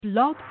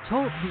Blog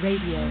Talk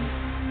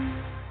Radio.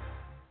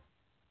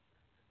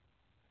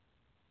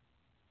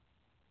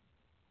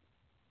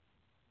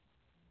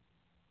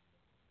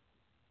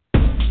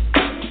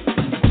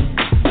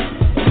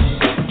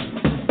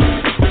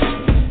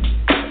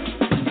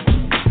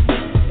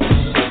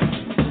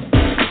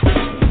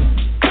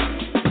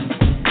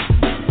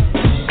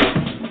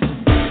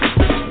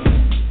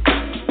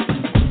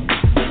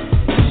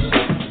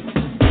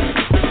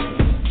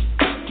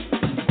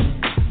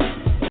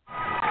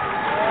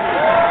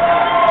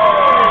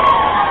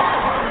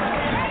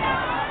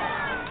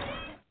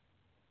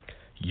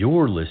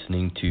 You're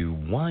listening to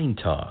Wine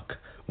Talk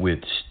with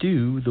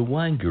Stu the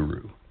Wine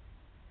Guru.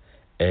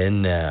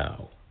 And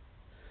now,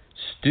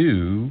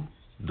 Stu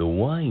the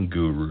Wine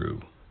Guru.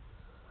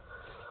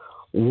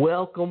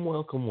 Welcome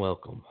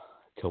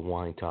to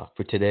Wine Talk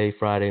for today,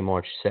 Friday,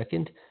 March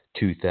 2nd,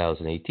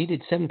 2018.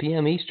 It's 7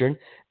 p.m. Eastern,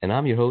 and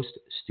I'm your host,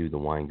 Stu the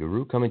Wine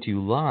Guru, coming to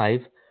you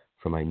live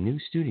from my new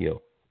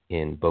studio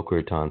in Boca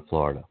Raton,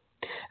 Florida.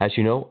 As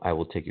you know, I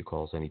will take your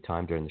calls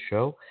anytime during the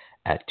show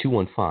at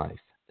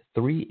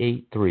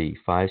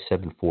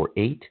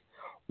 215-383-5748,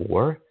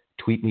 or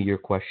tweet me your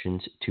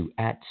questions to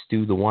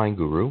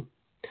 @StuTheWineGuru,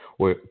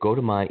 or go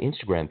to my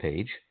Instagram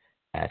page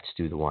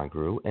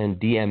 @StuTheWineGuru and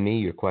DM me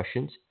your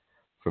questions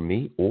for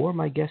me or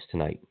my guest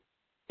tonight.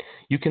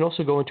 You can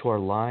also go into our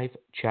live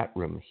chat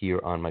room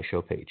here on my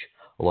show page,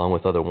 along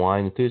with other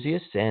wine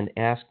enthusiasts, and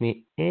ask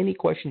me any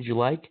questions you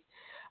like.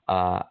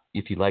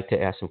 If you'd like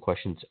to ask some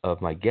questions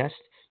of my guest,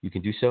 you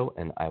can do so,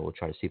 and I will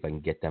try to see if I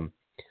can get them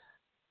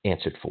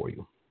answered for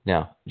you.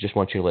 Now, I just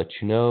want you to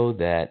let you know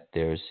that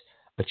there's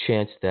a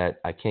chance that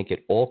I can't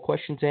get all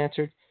questions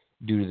answered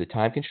due to the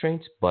time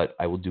constraints, but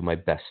I will do my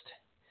best.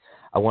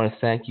 I want to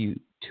thank you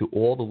to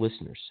all the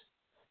listeners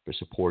for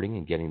supporting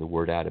and getting the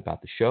word out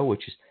about the show,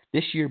 which is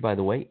this year, by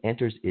the way,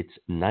 enters its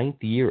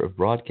 9th year of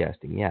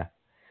broadcasting. Yeah.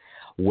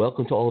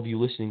 Welcome to all of you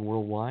listening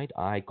worldwide.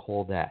 I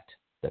call that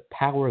the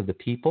power of the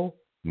people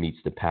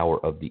meets the power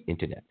of the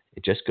internet.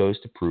 It just goes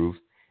to prove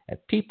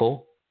that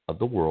people of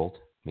the world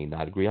may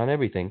not agree on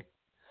everything,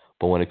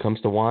 but when it comes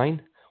to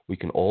wine, we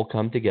can all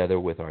come together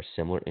with our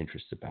similar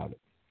interests about it.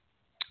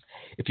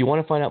 If you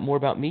want to find out more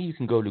about me, you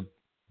can go to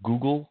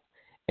Google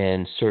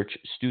and search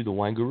Stu the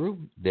Wine Guru.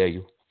 There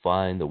you'll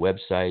find the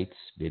websites,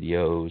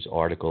 videos,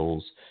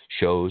 articles,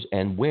 shows,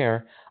 and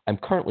where I'm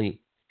currently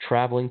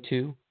traveling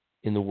to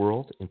in the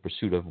world in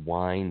pursuit of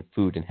wine,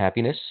 food, and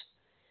happiness.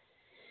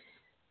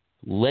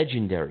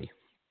 Legendary,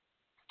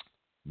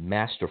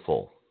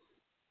 masterful,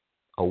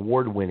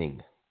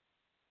 award-winning,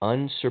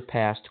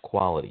 unsurpassed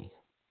quality,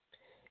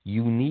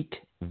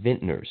 unique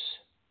vintners,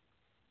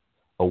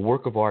 a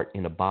work of art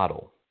in a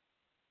bottle.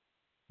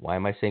 Why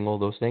am I saying all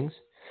those things?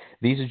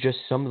 These are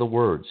just some of the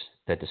words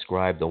that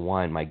describe the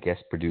wine my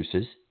guest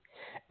produces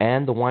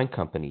and the wine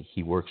company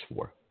he works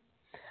for.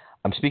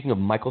 I'm speaking of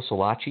Michael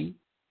Silacci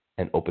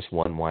and Opus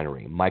One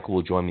Winery. Michael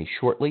will join me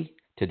shortly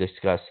to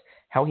discuss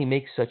how he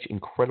makes such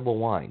incredible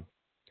wine.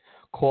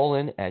 Call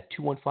in at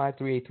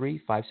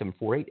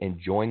 215-383-5748 and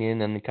join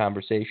in on the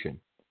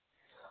conversation.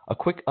 A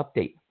quick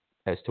update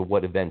as to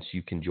what events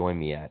you can join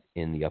me at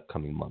in the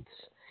upcoming months.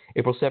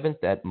 April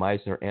 7th at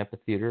Meisner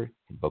Amphitheater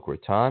in Boca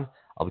Raton,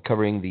 I'll be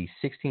covering the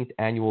 16th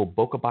annual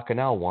Boca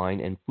Bacanal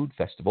Wine and Food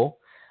Festival.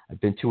 I've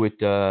been to it,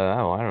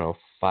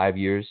 5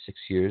 years,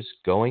 6 years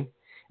going.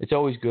 It's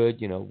always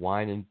good,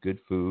 wine and good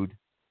food.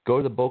 Go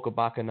to the Boca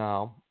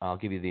Bacanal. I'll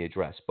give you the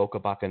address,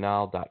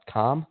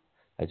 bocabacanal.com.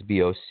 That's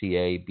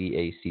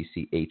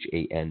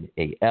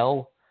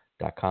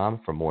BOCABACCHANAL.com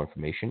for more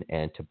information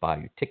and to buy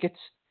your tickets.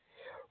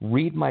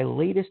 Read my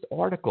latest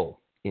article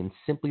in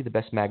Simply the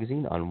Best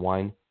magazine on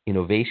wine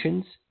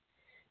innovations.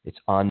 It's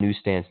on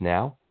newsstands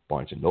now,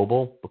 Barnes &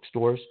 Noble,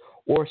 bookstores,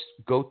 or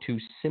go to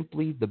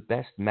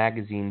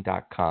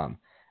simplythebestmagazine.com.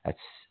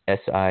 That's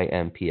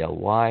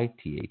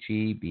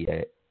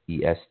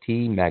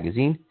SIMPLYTHEBEST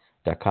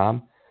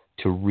magazine.com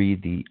to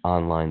read the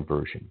online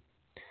version.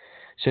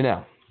 So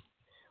now,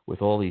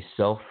 with all the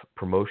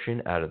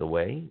self-promotion out of the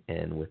way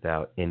and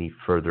without any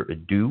further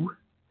ado,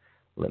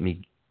 let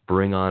me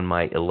bring on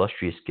my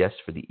illustrious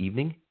guest for the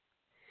evening.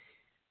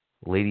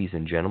 Ladies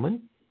and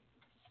gentlemen,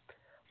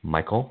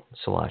 Michael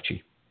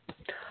Silacci.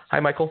 Hi,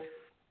 Michael.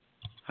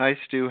 Hi,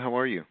 Stu. How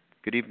are you?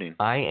 Good evening.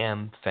 I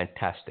am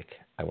fantastic.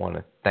 I want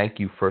to thank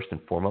you first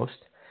and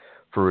foremost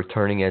for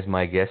returning as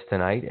my guest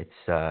tonight.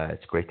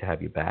 It's great to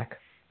have you back.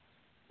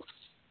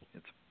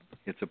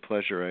 It's a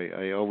pleasure.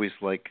 I always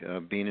like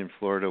being in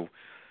Florida,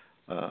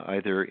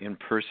 either in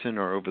person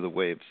or over the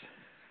waves.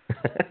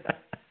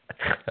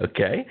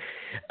 Okay.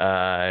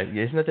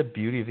 Isn't that the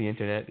beauty of the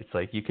internet? It's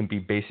like you can be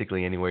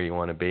basically anywhere you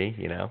want to be,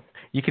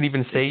 You can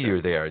even say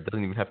you're there. It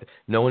doesn't even have to.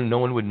 No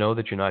one would know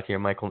that you're not here,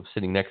 Michael,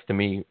 sitting next to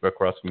me or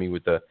across from me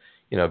with a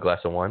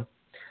glass of wine.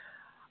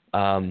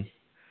 Michael,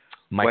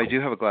 well, I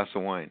do have a glass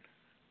of wine.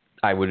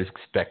 I would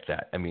expect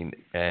that. I mean,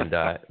 and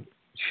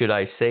should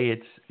I say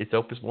it's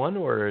Opus One,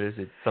 or is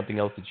it something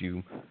else that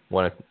you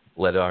want to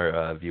let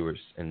our viewers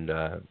and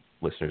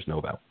listeners know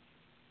about?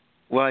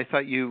 Well, I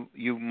thought you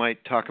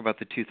might talk about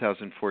the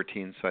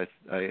 2014, so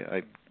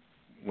I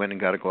went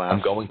and got a glass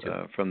I'm going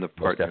to. from the Most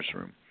partner's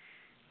definitely. room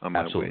on my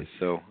Absolutely. way.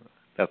 So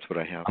that's what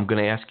I have. I'm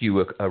going to ask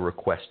you a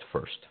request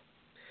first.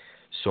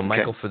 So,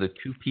 Michael, for the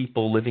two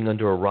people living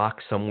under a rock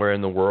somewhere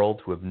in the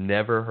world who have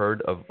never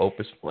heard of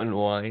Opus One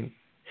wine,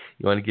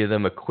 you want to give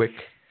them a quick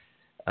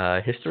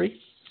history?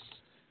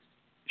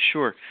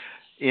 Sure.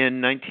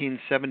 In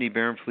 1970,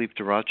 Baron Philippe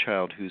de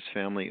Rothschild, whose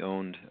family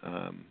owns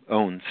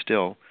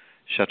still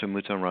Chateau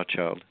Mouton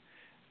Rothschild,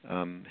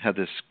 had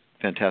this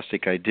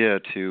fantastic idea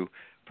to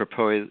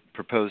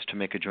propose to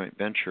make a joint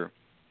venture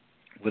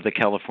with a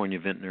California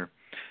vintner.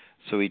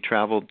 So he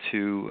traveled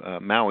to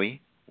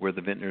Maui, where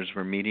the vintners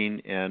were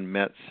meeting, and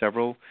met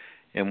several.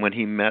 And when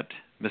he met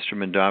Mr.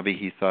 Mondavi,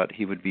 he thought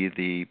he would be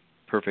the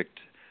perfect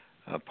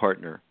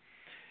partner.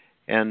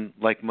 And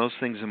like most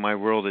things in my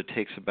world, it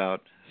takes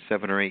about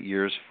 7 or 8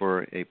 years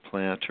for a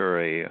plant or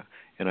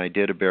an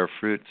idea to bear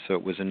fruit. So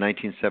it was in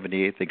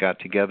 1978 they got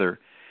together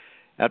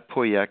at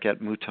Pauillac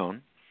at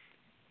Mouton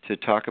to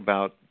talk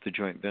about the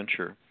joint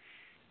venture.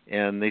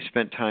 And they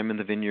spent time in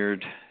the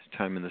vineyard,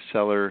 time in the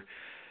cellar,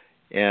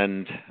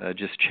 and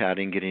just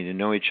chatting, getting to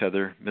know each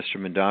other. Mr.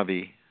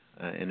 Mondavi,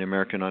 an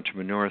American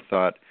entrepreneur,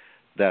 thought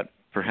that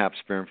perhaps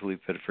Baron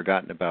Philippe had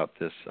forgotten about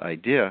this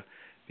idea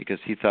because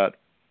he thought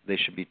they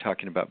should be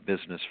talking about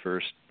business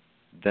first,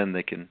 then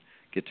they can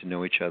get to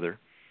know each other.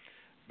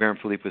 Baron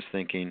Philippe was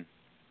thinking,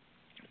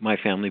 my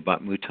family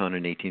bought Mouton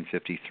in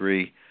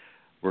 1853.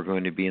 We're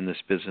going to be in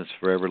this business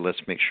forever.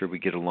 Let's make sure we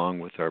get along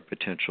with our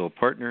potential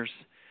partners.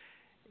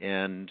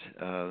 And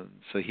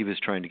so he was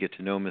trying to get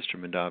to know Mr.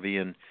 Mondavi.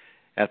 And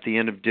at the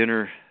end of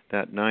dinner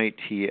that night,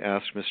 he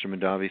asked Mr.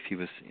 Mondavi if he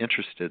was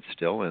interested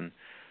still in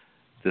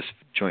this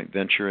joint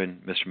venture.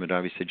 And Mr.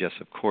 Mondavi said, yes,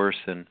 of course.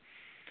 And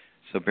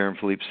so Baron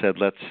Philippe said,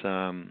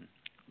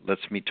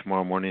 let's meet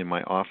tomorrow morning in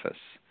my office.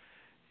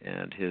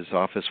 And his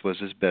office was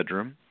his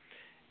bedroom.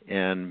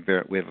 And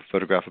we have a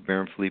photograph of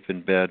Baron Philippe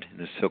in bed in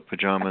his silk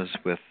pajamas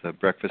with the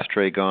breakfast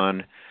tray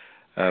gone,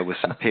 with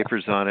some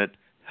papers on it,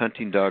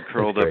 hunting dog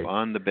curled up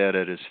on the bed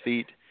at his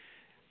feet,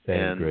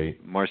 and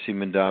Marcy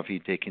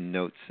Mondavi taking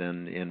notes.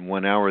 And in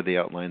 1 hour, they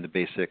outlined the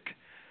basic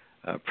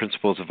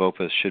principles of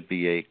Opus. Should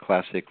be a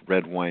classic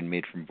red wine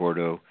made from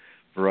Bordeaux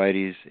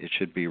varieties. It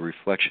should be a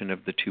reflection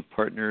of the two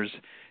partners.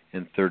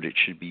 And third, it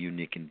should be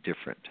unique and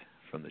different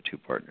from the two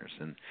partners.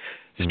 And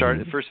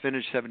started first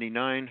vintage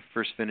 79,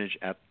 first vintage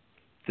at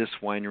this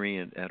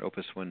winery at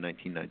Opus One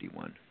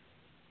 1991.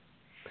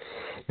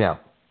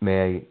 Now,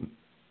 may I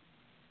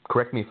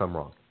correct me if I'm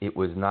wrong? It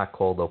was not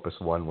called Opus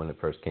One when it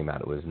first came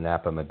out. It was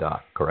Napa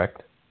Medoc,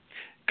 correct?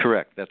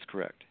 Correct. That's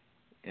correct.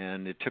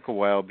 And it took a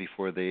while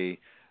before they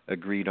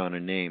agreed on a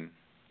name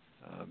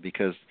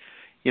because,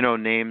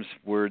 names,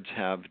 words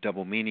have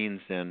double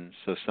meanings, and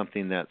so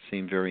something that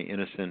seemed very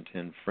innocent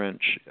in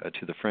French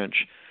to the French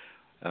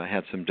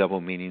had some double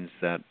meanings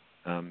that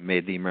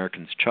made the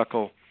Americans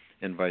chuckle,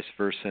 and vice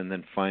versa. And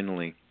then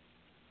finally,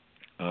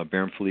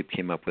 Baron Philippe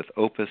came up with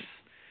Opus,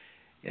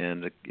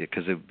 and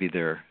because it would be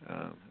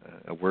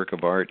a work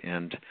of art.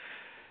 And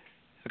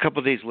a couple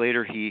of days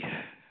later, he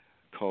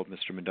called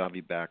Mr.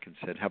 Mondavi back and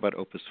said, how about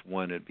Opus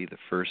One? It'd be the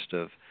first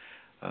of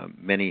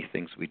many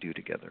things we do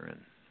together.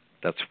 And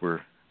that's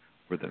where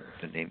the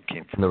name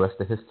came from. And the rest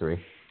of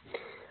history.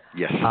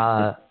 Yes.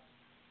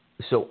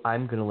 So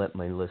I'm going to let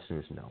my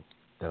listeners know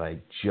that I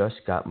just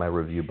got my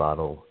review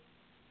bottle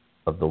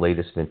of the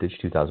latest vintage,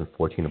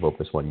 2014 of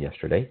Opus One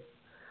yesterday.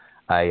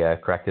 I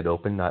cracked it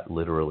open, not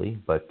literally,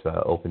 but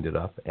opened it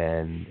up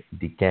and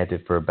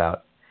decanted for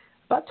about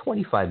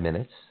 25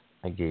 minutes.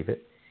 I gave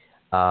it,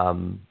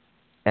 and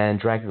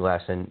drank a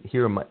glass. And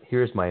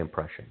here's my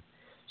impression.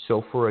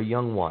 So for a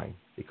young wine,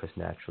 because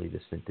naturally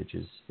this vintage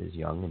is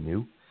young and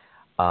new,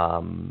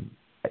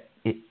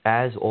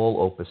 as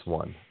all Opus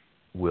One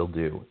will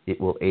do, it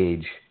will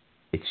age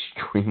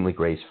extremely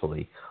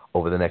gracefully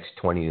over the next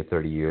 20 to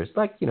 30 years,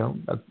 like,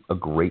 a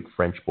great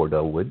French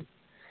Bordeaux would.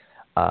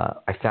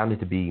 I found it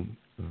to be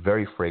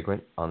very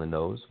fragrant on the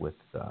nose with,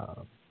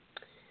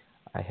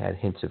 I had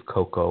hints of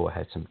cocoa, I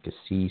had some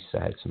cassis,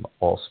 I had some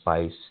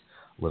allspice,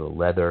 a little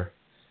leather.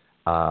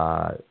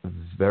 And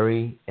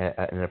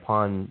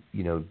upon,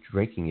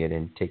 drinking it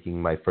and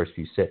taking my first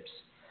few sips,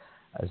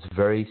 it was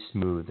very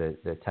smooth.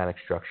 The tannic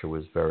structure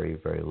was very,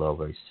 very low,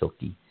 very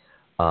silky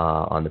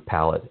on the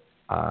palate.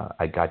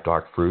 I got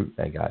dark fruit.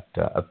 I got,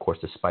 of course,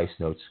 the spice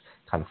notes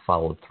kind of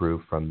followed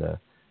through from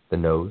the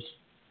nose.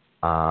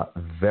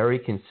 Very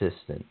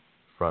consistent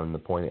from the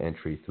point of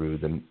entry through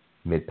the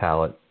mid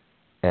palate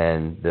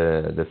and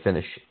the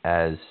finish,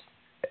 as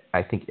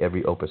I think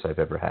every Opus I've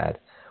ever had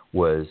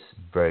was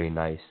very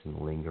nice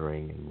and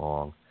lingering and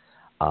long.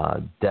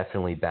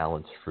 Definitely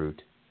balanced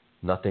fruit.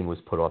 Nothing was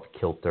put off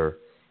kilter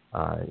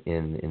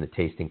in the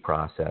tasting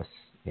process.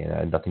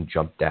 Nothing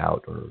jumped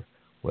out or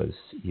was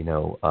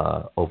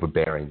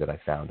overbearing that I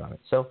found on it.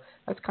 So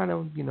that's kind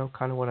of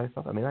what I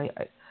thought. I mean,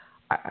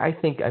 I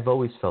think I've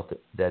always felt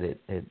that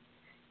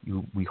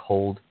we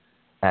hold,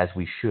 as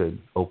we should,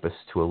 Opus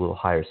to a little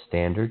higher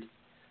standard,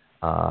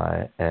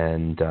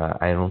 and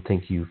I don't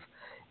think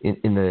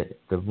in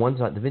the ones,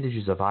 the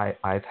vintages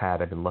I've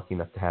had, I've been lucky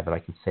enough to have it. I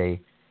can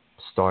say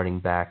starting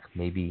back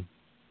maybe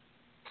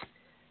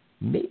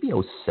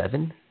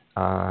 '07.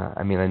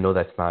 I mean, I know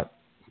that's not,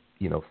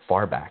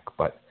 far back,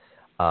 but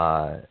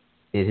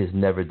it has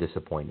never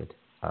disappointed.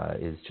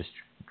 It's just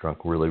drunk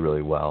really,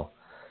 really well.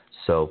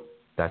 So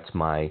that's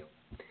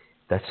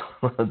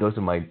those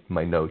are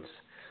my notes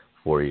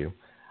for you.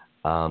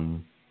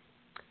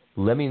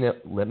 Let me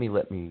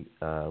let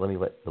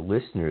the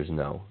listeners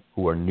know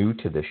who are new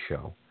to this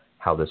show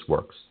how this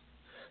works.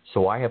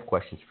 So I have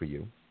questions for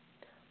you.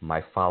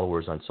 My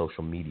followers on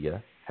social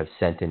media have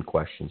sent in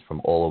questions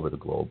from all over the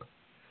globe.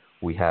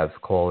 We have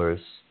callers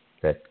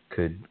that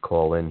could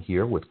call in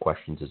here with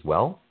questions as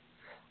well.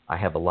 I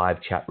have a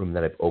live chat room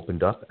that I've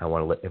opened up. I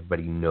want to let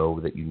everybody know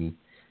that you need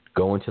to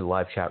go into the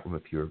live chat room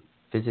if you're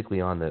physically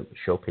on the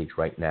show page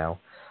right now.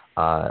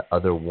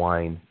 Other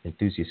wine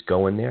enthusiasts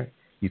go in there.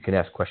 You can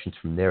ask questions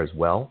from there as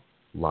well,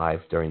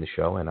 live during the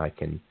show, and I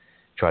can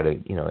try to,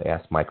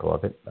 ask Michael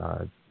of it,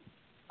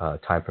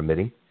 time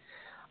permitting.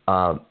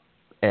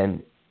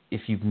 And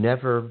if you've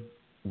never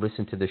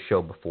listened to this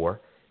show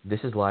before, this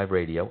is live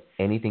radio.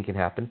 Anything can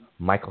happen.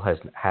 Michael has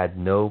had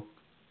no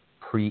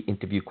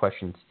pre-interview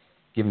questions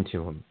given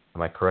to him.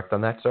 Am I correct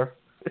on that, sir?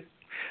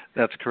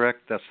 That's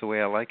correct. That's the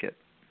way I like it.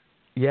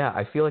 Yeah,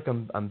 I feel like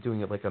I'm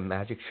doing it like a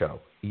magic show.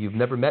 You've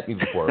never met me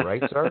before,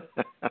 right, sir?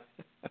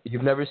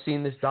 You've never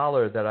seen this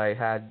dollar that I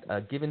had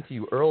given to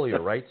you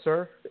earlier, right,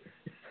 sir?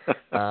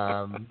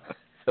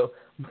 So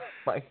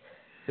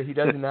he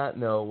does not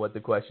know what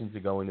the questions are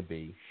going to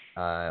be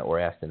or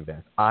asked in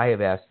advance. I have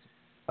asked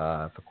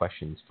for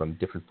questions from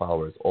different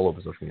followers all over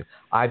social media.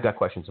 I've got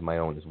questions of my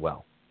own as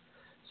well.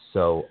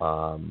 So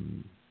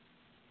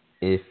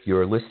if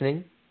you're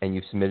listening and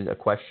you've submitted a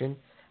question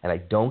and I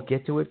don't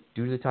get to it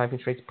due to the time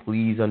constraints,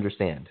 please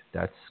understand.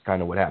 That's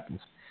kind of what happens.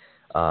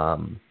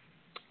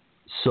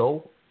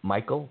 So,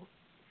 Michael,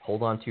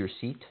 hold on to your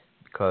seat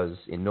because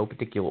in no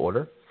particular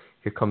order,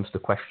 here comes the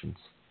questions.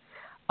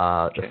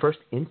 Okay. The first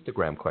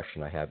Instagram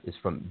question I have is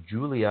from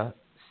Julia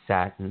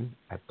Satin,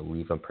 I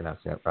believe I'm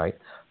pronouncing that right,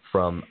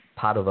 from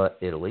Padova,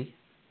 Italy.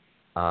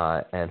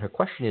 And her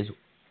question is,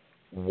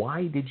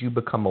 why did you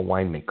become a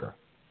winemaker?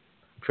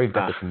 I'm sure you've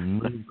got this a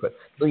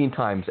million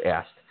times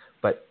asked,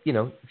 but,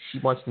 she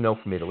wants to know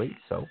from Italy,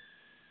 so.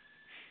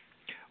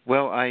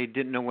 Well, I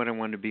didn't know what I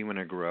wanted to be when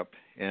I grew up,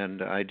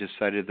 and I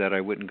decided that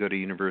I wouldn't go to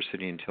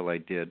university until I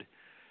did.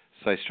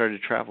 So I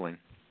started traveling.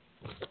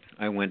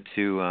 I went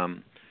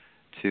to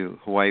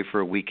Hawaii for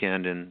a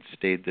weekend and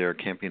stayed there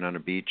camping on a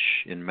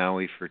beach in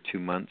Maui for 2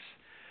 months.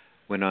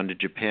 Went on to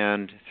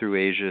Japan, through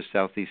Asia,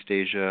 Southeast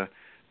Asia,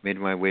 made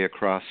my way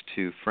across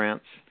to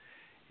France.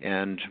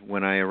 And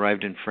when I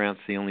arrived in France,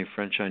 the only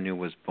French I knew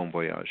was Bon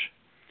Voyage.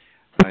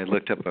 I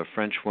looked up a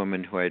French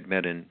woman who I had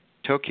met in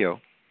Tokyo,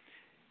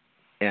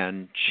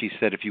 and she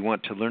said, if you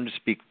want to learn to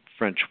speak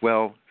French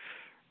well,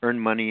 earn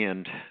money,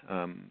 and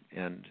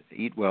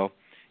eat well,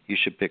 you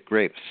should pick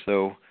grapes.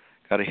 So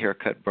got a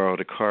haircut, borrowed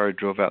a car,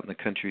 drove out in the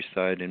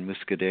countryside in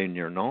Muscadet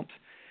near Nantes,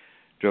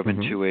 drove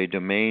into a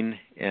domain,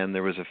 and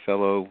there was a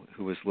fellow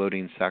who was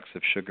loading sacks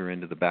of sugar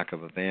into the back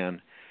of a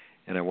van,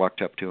 and I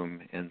walked up to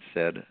him and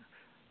said,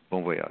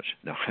 Bon voyage.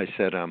 No, I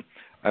said,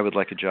 I would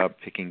like a job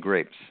picking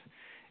grapes.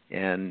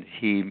 And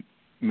he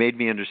made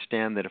me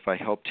understand that if I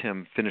helped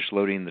him finish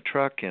loading the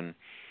truck and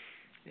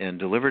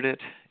delivered it,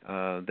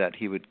 that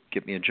he would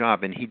get me a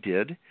job, and he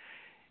did.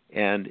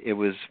 And it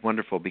was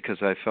wonderful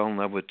because I fell in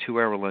love with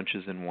 2-hour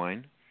lunches and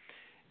wine.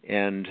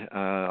 And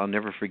I'll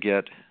never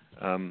forget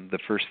the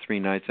first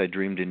 3 nights I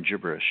dreamed in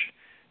gibberish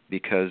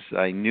because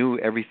I knew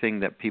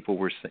everything that people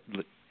were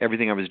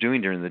everything I was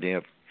doing during the day.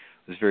 It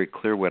was very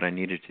clear what I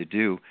needed to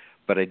do,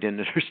 but I didn't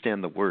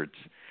understand the words.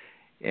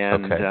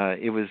 And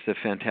it was a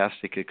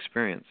fantastic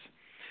experience.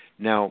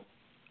 Now,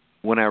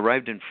 when I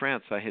arrived in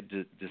France, I had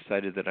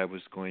decided that I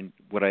was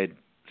what I had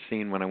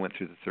seen when I went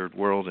through the Third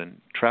World and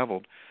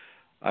traveled,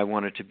 I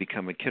wanted to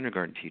become a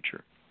kindergarten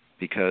teacher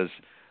because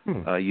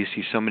you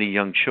see so many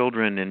young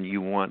children, and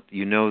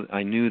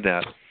I knew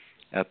that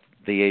at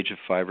the age of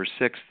 5 or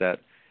 6 that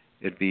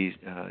it'd be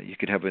you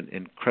could have an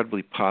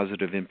incredibly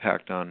positive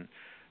impact on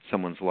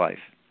someone's life.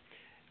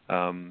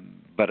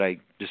 But I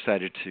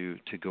decided to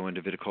go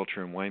into viticulture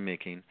and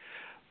winemaking.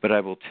 But I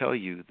will tell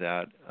you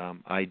that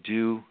I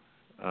do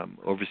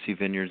oversee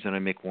vineyards and I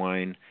make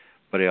wine,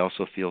 but I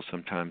also feel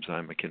sometimes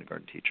I'm a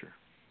kindergarten teacher.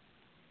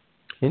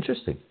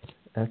 Interesting.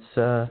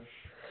 That's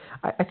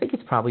I think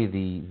it's probably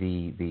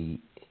the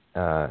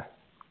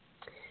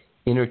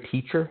inner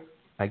teacher,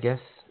 I guess,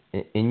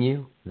 in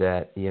you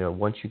that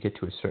once you get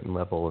to a certain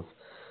level of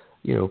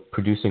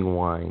producing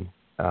wine,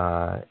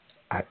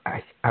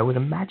 I would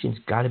imagine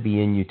it's got to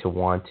be in you to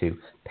want to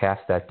pass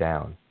that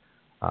down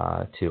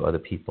to other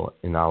people,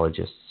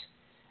 enologists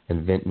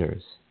and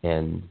vintners,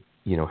 and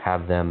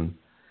have them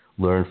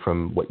learn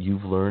from what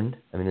you've learned.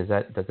 I mean,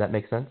 does that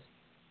make sense?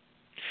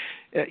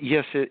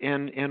 Yes,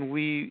 and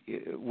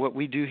what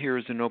we do here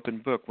is an open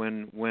book.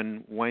 When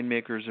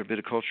winemakers or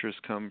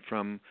viticulturists come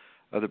from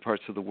other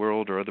parts of the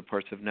world or other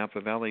parts of Napa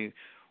Valley,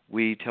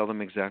 we tell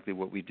them exactly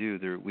what we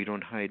do. We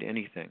don't hide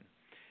anything.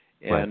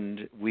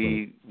 And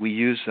we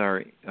use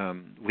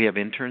we have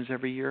interns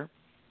every year.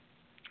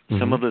 Mm-hmm.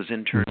 Some of those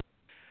interns,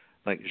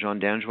 like Jean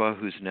Danjois,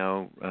 who's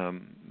now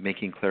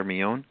making Claire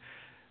Millon,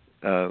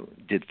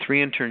 did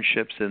 3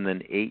 internships and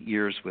then 8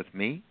 years with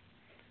me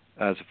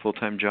as a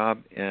full-time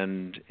job,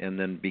 and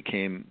then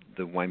became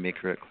the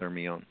winemaker at Claire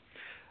Millon.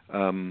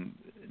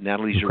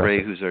 Natalie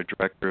Giray, who's our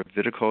director of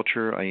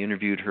viticulture, I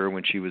interviewed her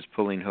when she was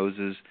pulling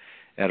hoses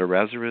at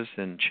Errázuriz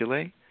in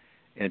Chile,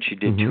 and she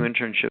did 2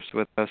 internships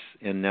with us,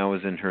 and now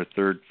is in her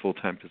 3rd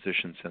full-time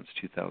position since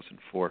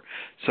 2004.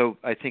 So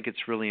I think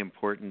it's really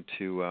important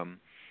to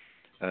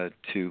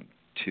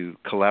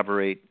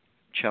collaborate,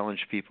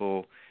 challenge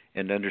people,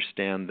 and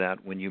understand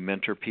that when you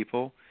mentor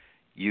people,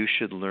 you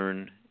should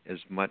learn as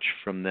much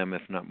from them,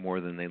 if not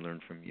more, than they learn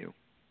from you.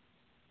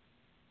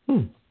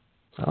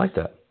 I like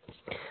that.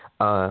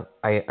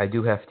 I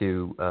do have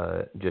to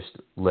just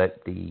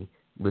let the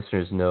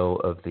listeners know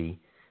of the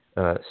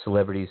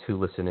celebrities who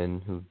listen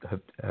in, who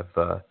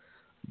have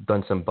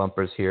done some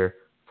bumpers here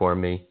for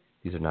me.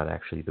 These are not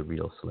actually the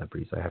real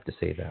celebrities. I have to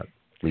say that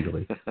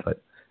legally.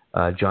 But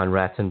John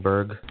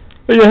Ratzenberg.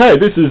 Oh, yeah, hi,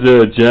 this is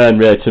John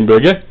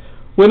Ratzenberger.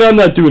 When I'm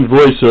not doing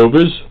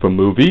voiceovers for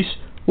movies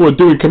or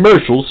doing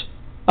commercials,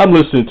 I'm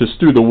listening to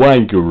Stu the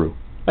Wine Guru.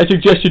 I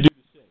suggest you do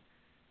the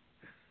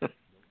same.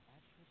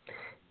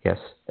 Yes,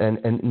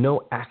 and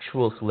no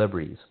actual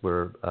celebrities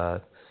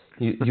were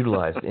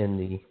utilized in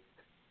the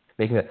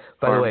making that.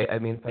 By the way, I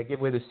mean, if I give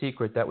away the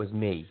secret, that was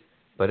me.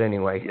 But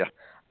anyway,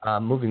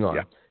 moving on.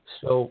 Yeah.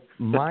 So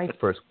my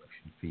first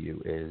question for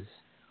you is,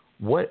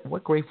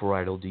 what grape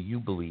varietal do you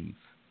believe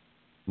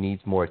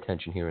needs more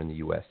attention here in the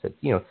U.S. that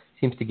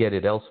seems to get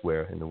it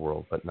elsewhere in the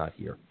world, but not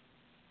here?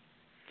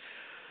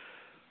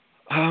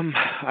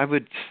 I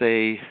would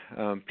say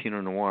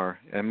Pinot Noir.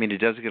 I mean, it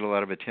does get a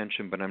lot of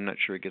attention, but I'm not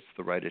sure it gets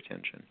the right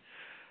attention.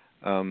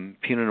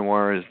 Pinot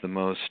Noir is the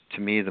most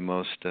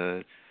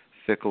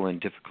fickle and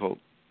difficult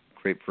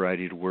grape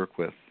variety to work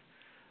with.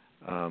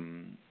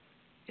 And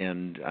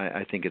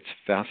I think it's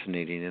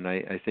fascinating. And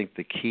I think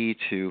the key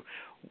to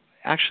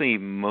actually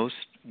most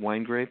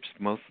wine grapes,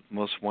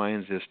 most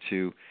wines, is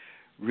to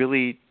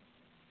really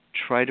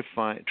try to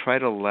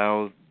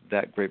allow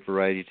that grape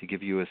variety to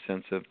give you a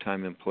sense of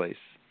time and place,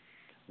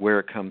 where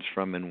it comes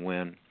from and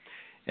when.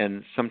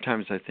 And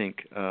sometimes I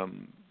think,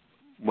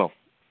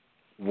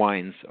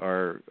 wines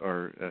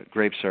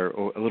grapes are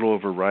a little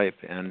overripe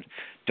and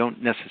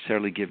don't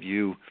necessarily give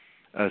you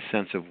a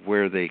sense of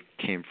where they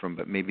came from,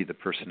 but maybe the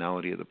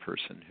personality of the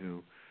person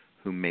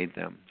who made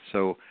them.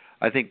 So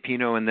I think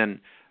Pinot, and then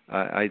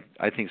I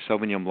think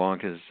Sauvignon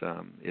Blanc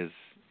is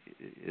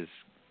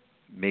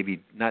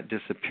maybe not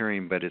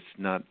disappearing, but it's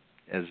not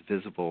as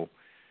visible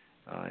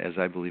as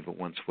I believe it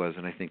once was,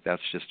 and I think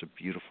that's just a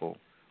beautiful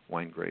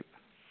wine grape.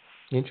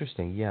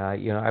 Interesting. Yeah,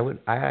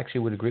 I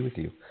actually would agree with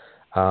you.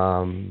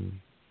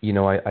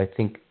 I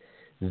think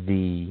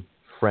the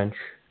French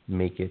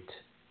make it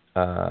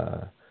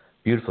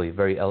beautifully,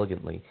 very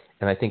elegantly,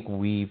 and I think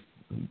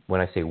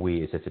when I say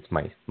we, as if it's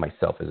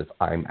myself, as if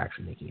I'm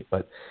actually making it,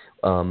 but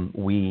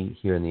we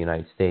here in the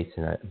United States,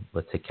 and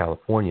let's say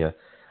California,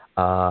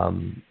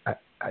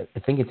 I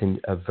think it's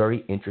a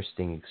very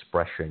interesting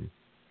expression,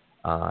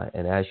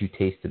 and as you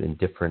taste it in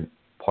different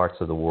parts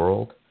of the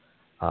world,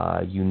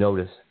 you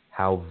notice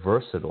how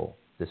versatile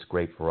this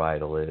grape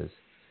varietal is.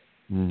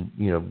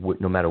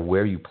 No matter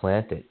where you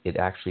plant it, it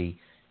actually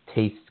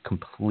tastes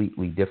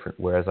completely different.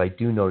 Whereas I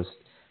do notice,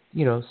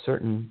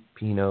 certain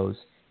Pinots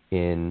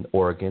in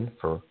Oregon,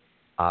 for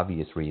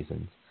obvious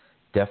reasons,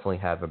 definitely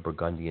have a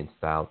Burgundian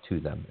style to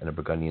them and a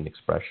Burgundian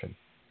expression.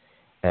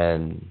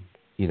 And,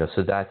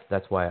 so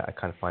that's why I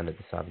kind of find that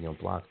the Sauvignon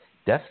Blanc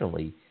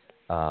definitely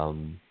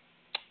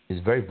is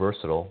very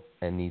versatile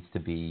and needs to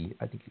be,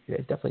 I think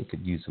it definitely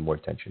could use some more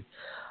attention.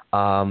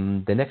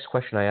 The next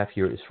question I have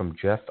here is from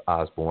Jeff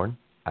Osborne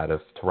out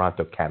of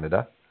Toronto,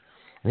 Canada.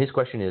 And his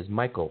question is,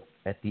 Michael,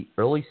 at the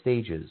early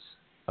stages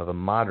of a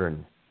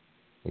modern,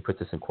 he puts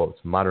this in quotes,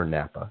 modern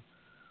Napa,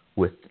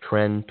 with the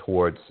trend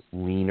towards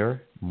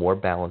leaner, more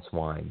balanced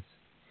wines,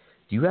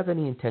 do you have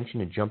any intention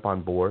to jump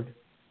on board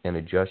and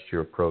adjust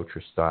your approach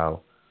or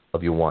style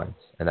of your wines?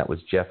 And that was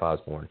Jeff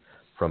Osborne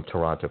from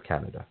Toronto,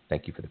 Canada.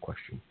 Thank you for the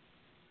question.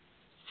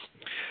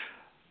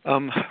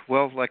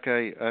 Well, like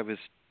I was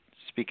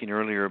speaking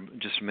earlier,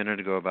 just a minute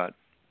ago, about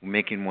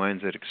making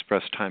wines that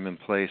express time and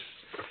place.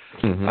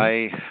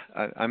 Mm-hmm.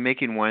 I'm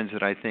making wines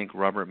that I think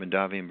Robert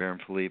Mondavi and Baron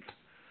Philippe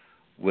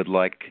would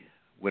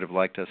have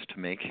liked us to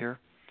make here.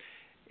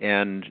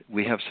 And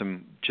we have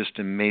some just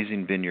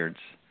amazing vineyards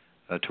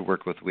to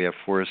work with. We have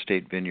 4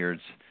 estate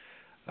vineyards,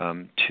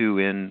 2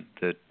 in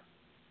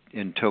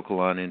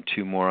Tokelon and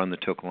 2 more on the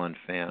Tokelon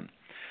fan.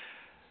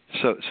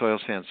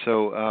 Soils fan.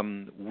 So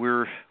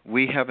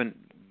we haven't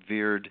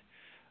veered.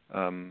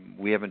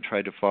 We haven't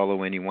tried to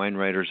follow any wine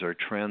writers or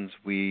trends.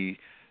 We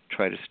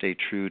try to stay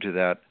true to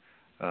that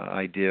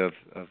idea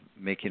of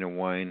making a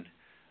wine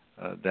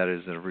that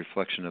is a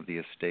reflection of the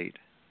estate.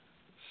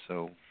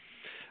 So,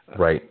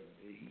 right.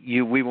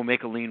 We will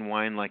make a lean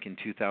wine like in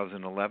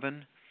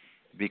 2011,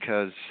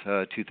 because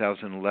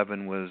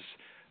 2011 was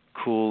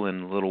cool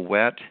and a little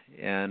wet,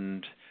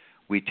 and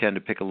we tend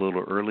to pick a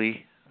little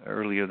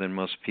earlier than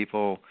most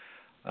people.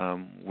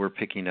 We're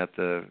picking at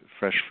the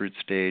fresh fruit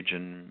stage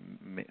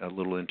and a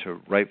little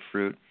into ripe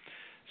fruit.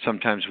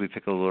 Sometimes we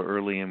pick a little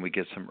early and we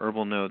get some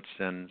herbal notes,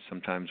 and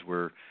sometimes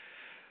we're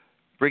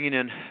bringing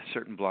in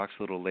certain blocks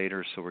a little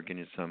later, so we're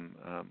getting some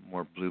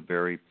more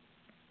blueberry,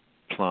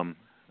 plum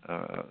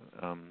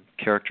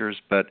characters.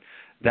 But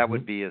that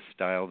would be a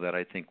style that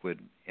I think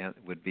would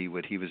be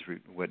what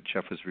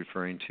Jeff was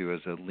referring to as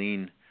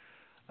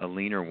a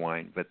leaner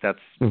wine. But that's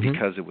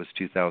because it was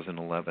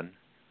 2011.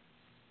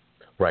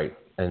 Right,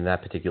 and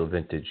that particular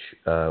vintage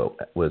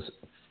was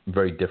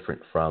very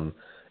different from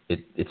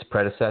its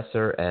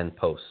predecessor and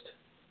post.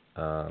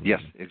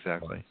 Yes,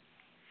 exactly.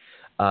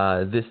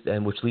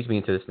 Which leads me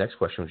into this next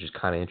question, which is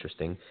kind of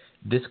interesting.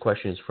 This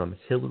question is from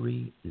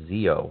Hillary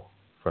Zio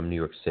from New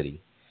York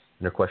City,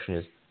 and her question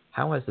is,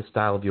 how has the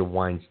style of your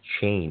wines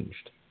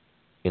changed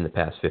in the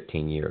past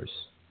 15 years?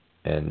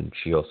 And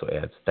she also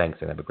adds, thanks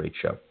and have a great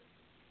show.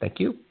 Thank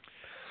you.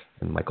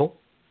 And Michael?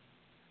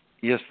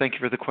 Yes, thank you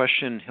for the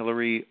question,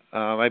 Hillary.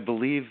 I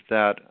believe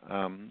that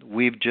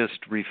we've just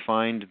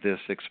refined this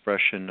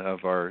expression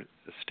of our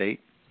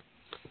estate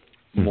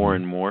more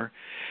and more,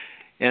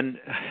 and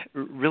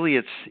really,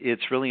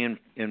 it's really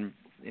in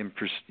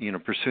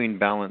pursuing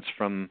balance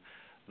from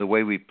the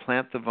way we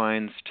plant the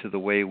vines to the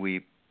way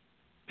we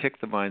pick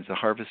the vines, the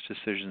harvest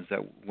decisions that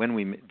when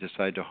we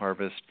decide to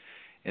harvest,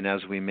 and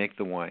as we make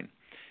the wine.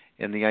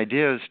 And the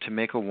idea is to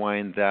make a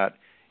wine that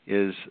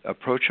is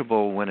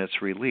approachable when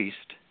it's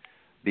released,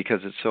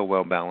 because it's so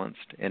well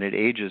balanced, and it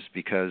ages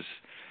because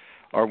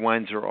our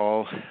wines are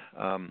all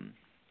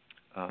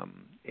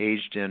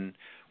aged in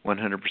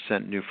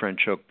 100% new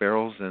French oak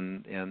barrels,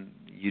 and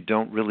you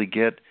don't really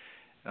get,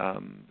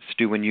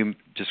 Stu, when you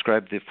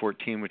described the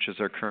 14, which is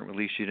our current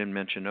release, you didn't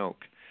mention oak,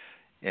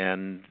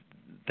 and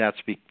that's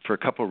for a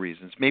couple of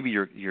reasons. Maybe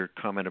your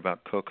comment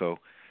about cocoa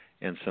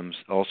and some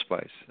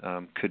allspice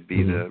could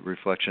be the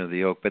reflection of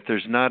the oak, but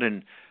there's not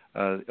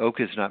oak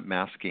is not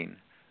masking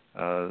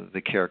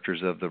the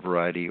characters of the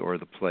variety or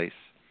the place.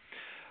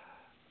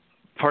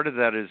 Part of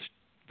that is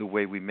the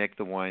way we make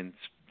the wines,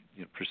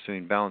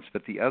 pursuing balance,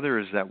 but the other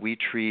is that we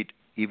treat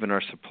even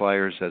our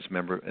suppliers as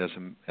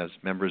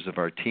members of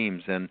our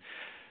teams, and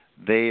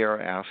they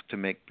are asked to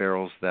make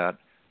barrels that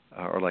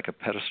are like a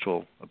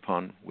pedestal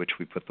upon which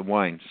we put the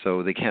wine.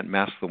 So they can't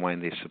mask the wine;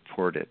 they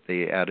support it.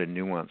 They add a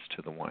nuance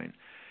to the wine,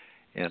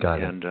 and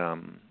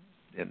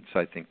so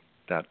I think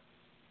that's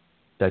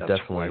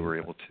definitely why we're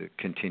able to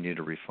continue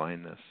to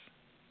refine this.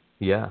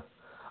 Yeah,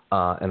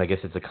 and I guess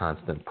it's a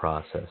constant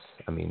process.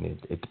 I mean,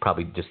 it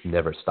probably just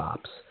never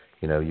stops.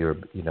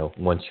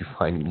 Once you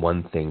find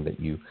one thing that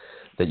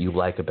you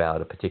like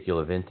about a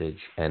particular vintage,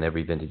 and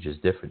every vintage is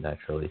different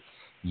naturally,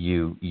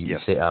 you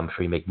say, I'm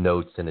sure you make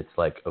notes, and it's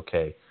like,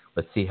 okay,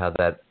 let's see how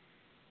that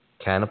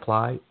can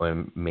apply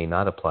or may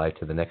not apply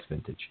to the next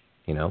vintage.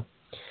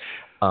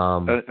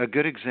 A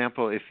good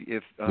example,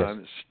 if yes.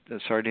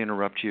 Sorry to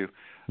interrupt you.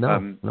 No,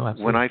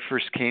 absolutely. When I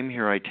first came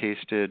here, I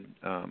tasted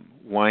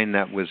wine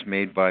that was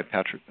made by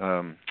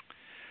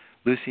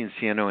Lucy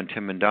Ciano and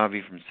Tim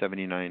Mondavi from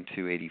 79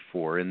 to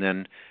 84, and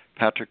then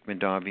Patrick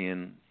Mondavi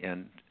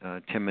and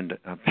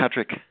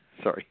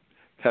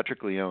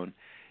Patrick Leone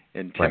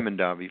and Tim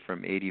Mondavi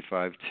from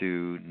 85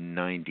 to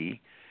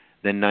 90.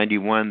 Then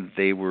 91,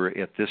 they were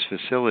at this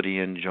facility,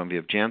 and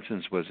Genevieve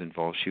Janssens was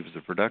involved. She was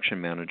the production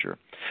manager.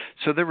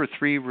 So there were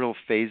three real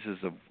phases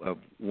of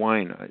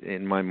wine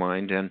in my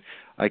mind, and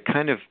I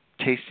kind of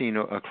tasting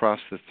across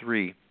the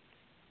three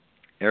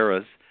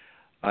eras,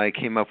 I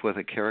came up with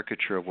a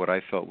caricature of what I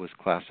felt was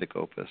classic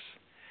Opus.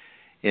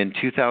 In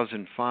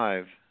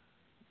 2005,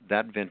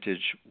 that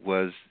vintage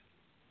was,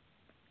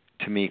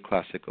 to me,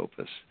 classic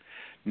Opus.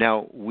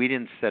 Now, we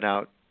didn't set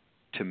out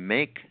to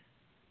make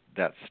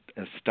that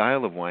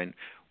style of wine.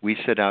 We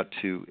set out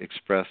to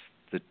express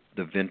the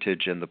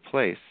vintage and the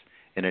place,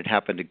 and it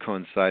happened to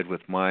coincide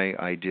with my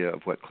idea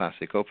of what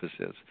classic Opus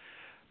is.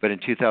 But in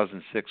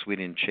 2006, we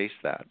didn't chase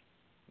that.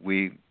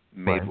 We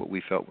made what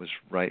we felt was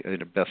right,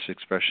 the best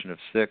expression of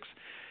 6,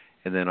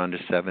 and then on to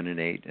 7 and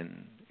 8,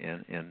 and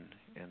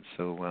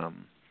so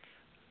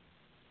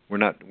we're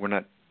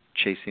not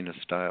chasing a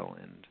style,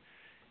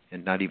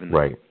 and not even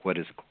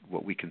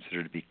what we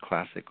consider to be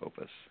classic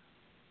Opus.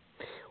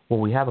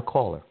 Well, we have a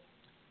caller.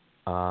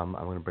 I'm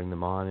going to bring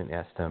them on and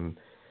ask them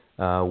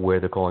where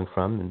they're calling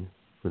from and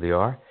who they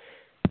are.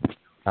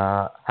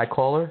 Hi,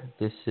 caller.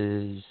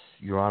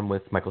 You're on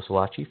with Michael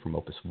Silacci from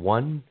Opus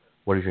 1.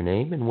 What is your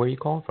name and where are you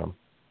calling from?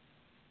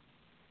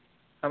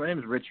 Hi, my name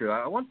is Richard.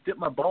 I want to dip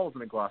my balls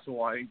in a glass of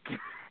wine.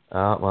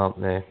 Well,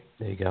 there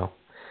you go.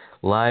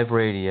 Live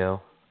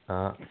radio.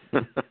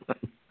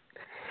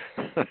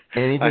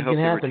 Anything can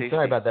happen.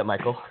 Sorry about that,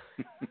 Michael.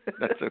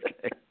 That's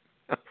okay.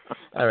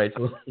 All right,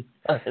 so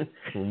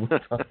we'll move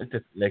on to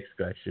the next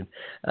question.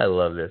 I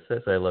love this.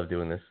 I love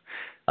doing this.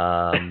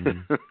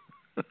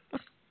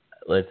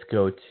 Let's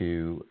go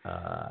to...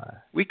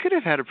 We could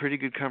have had a pretty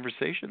good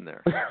conversation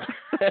there.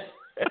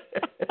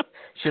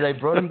 Should I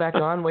brought him back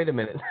on? Wait a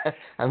minute.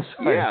 I'm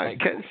sorry.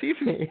 Yeah, see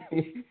if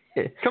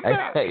you come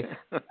back.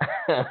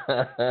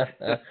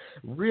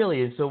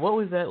 Really? And so what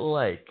was that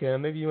like?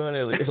 Maybe you want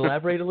to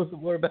elaborate a little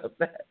bit more about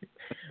that?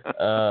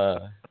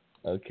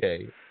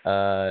 Okay.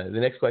 The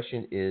next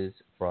question is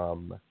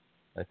from,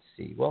 let's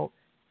see, well,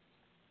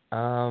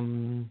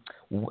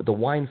 the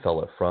Wine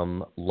Fella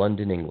from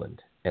London,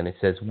 England. And it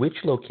says, which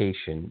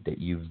location that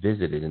you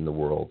visited in the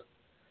world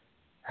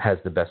has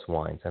the best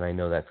wines? And I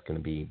know that's going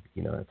to be,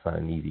 that's not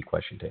an easy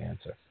question to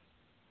answer.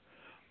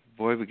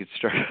 Boy, we could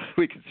start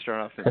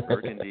off in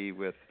Burgundy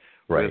with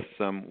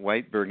some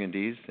white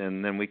Burgundies,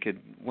 and then we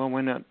could, why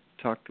not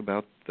talk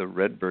about the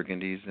red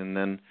Burgundies, and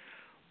then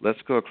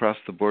let's go across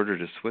the border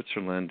to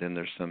Switzerland, and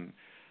there's some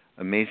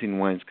amazing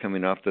wines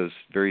coming off those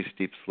very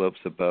steep slopes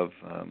above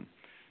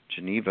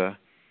Geneva.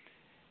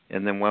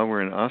 And then while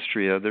we're in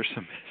Austria, there's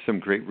some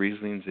great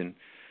Rieslings in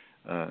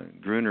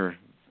Gruner's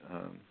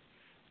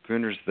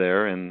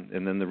there, and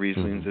then the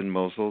Rieslings in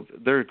Mosel.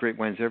 There are great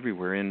wines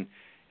everywhere. In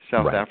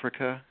South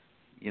Africa,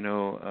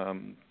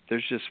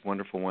 there's just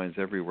wonderful wines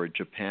everywhere.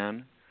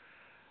 Japan.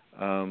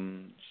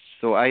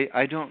 So I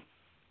think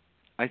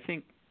I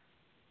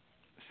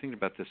was thinking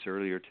about this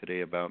earlier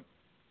today about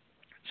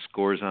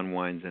scores on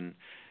wines and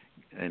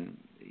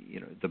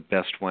the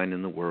best wine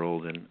in the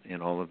world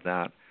and all of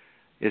that.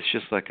 It's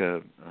just like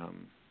a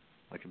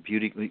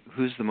beauty.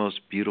 Who's the most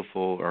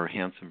beautiful or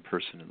handsome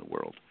person in the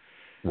world?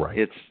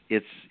 Right.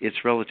 It's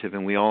relative,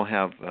 and we all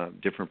have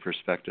different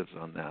perspectives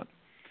on that.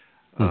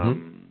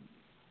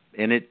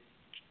 And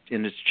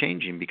it's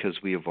changing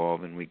because we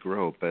evolve and we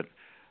grow. But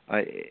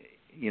I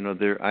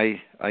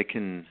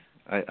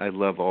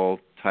love all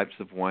types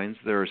of wines.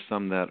 There are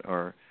some that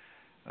are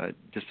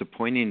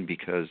disappointing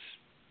because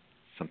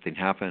something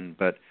happened,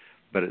 but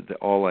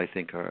all I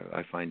think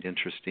I find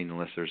interesting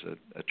unless there's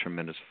a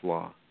tremendous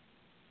flaw.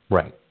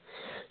 Right.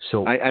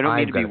 So I don't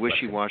mean to be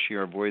wishy-washy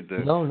or avoid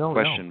the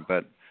question,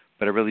 but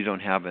I really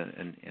don't have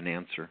an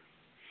answer.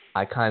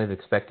 I kind of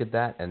expected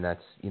that, and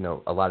that's,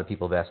 a lot of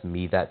people have asked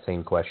me that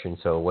same question.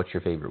 So what's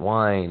your favorite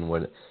wine?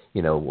 What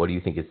do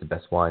you think is the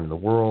best wine in the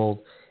world?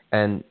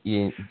 And,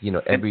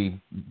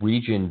 every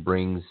region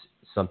brings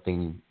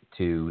something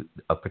to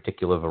a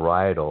particular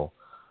varietal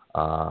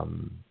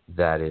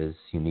that is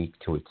unique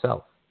to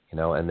itself,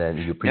 and then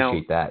you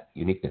appreciate that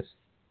uniqueness.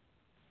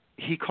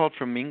 He called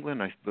from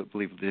England, I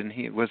believe, didn't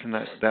he? Wasn't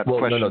that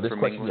question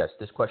from England? Yes,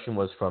 this question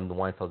was from the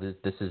Wine Fella.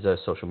 This is a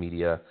social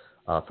media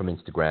from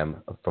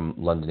Instagram from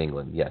London,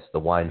 England. Yes, the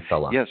Wine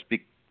Fella. Yes,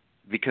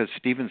 because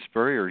Stephen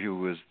Spurrier, who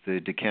was the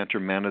Decanter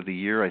Man of the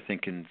Year, I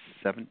think in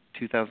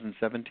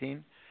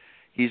 2017,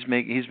 he's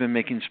been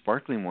making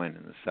sparkling wine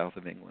in the south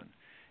of England.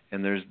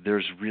 And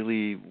there's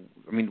really,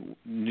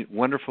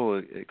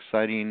 wonderful,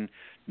 exciting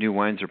new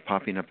wines are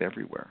popping up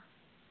everywhere.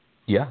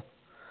 Yeah.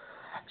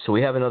 So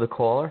we have another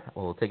caller.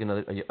 We'll take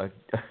another. You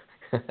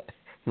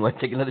want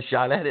to take another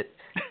shot at it?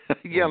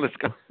 Yeah, let's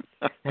go.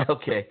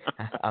 Okay.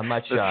 I'm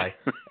not shy.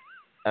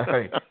 All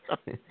right.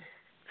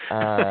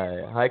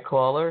 Hi,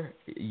 caller.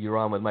 You're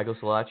on with Michael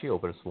Silacci,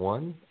 Opus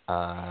 1.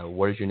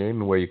 What is your name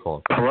and where are you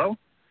calling from? Hello?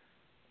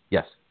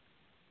 Yes.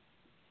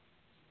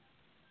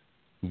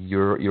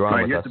 You're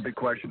on with us. Here's the big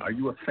question. Are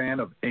you a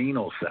fan of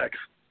anal sex?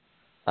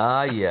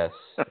 Yes.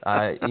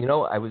 I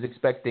was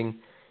expecting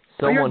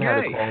someone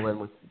had to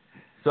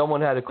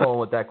call in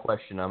with that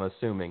question, I'm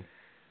assuming.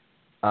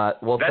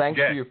 Well, that's thanks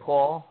for your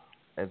call,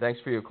 and thanks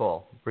for your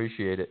call.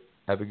 Appreciate it.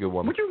 Have a good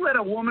one. Would you let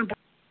a woman...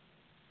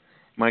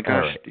 My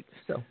gosh, right.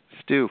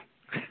 Stu.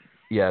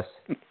 Yes.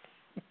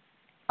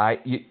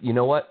 You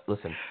know what?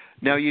 Listen.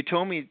 Now, you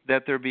told me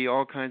that there'd be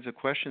all kinds of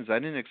questions. I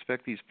didn't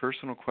expect these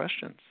personal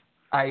questions.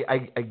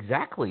 I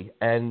exactly,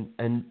 and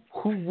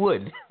who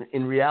would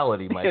in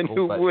reality, Michael? And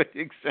who would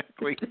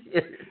exactly?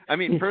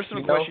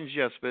 Personal questions,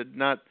 yes, but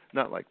not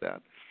like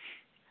that.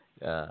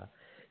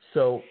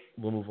 So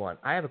we'll move on.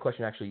 I have a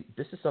question. Actually,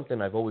 this is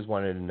something I've always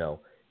wanted to know.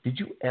 Did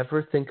you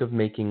ever think of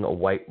making a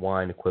white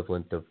wine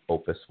equivalent of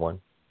Opus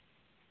 1,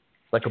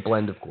 like a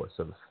blend, of course,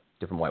 of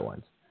different white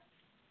wines?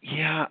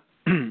 Yeah.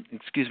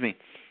 Excuse me.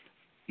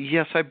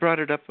 Yes, I brought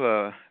it up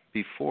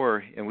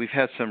before, and we've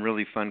had some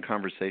really fun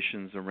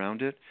conversations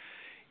around it.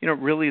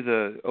 Really,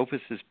 the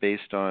Opus is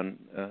based on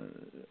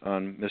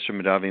Mr.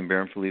 Mahdavi and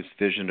Baron Philippe's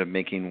vision of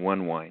making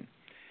one wine,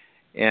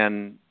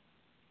 and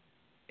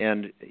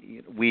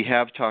we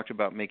have talked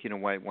about making a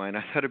white wine.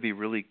 I thought it'd be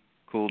really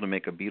cool to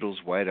make a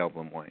Beatles White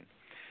Album wine.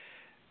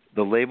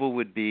 The label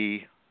would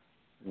be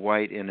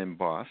white and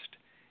embossed,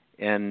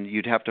 and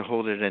you'd have to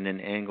hold it at an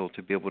angle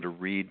to be able to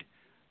read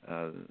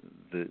the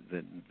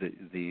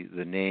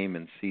name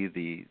and see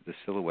the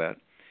silhouette.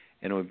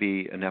 And it would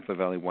be a Napa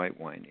Valley white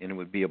wine, and it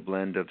would be a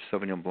blend of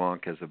Sauvignon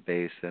Blanc as a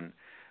base, and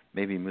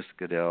maybe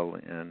Muscadel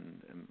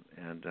and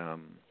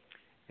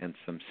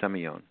some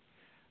Semillon.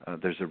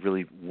 There's a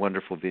really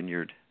wonderful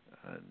vineyard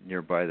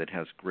nearby that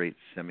has great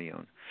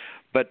Semillon,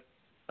 but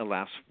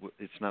alas,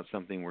 it's not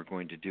something we're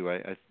going to do.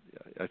 I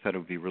thought it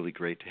would be really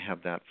great to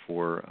have that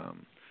for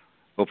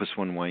Opus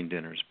 1 wine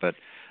dinners, but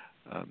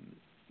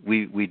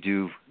we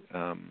do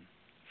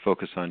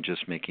focus on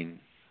just making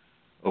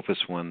Opus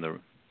won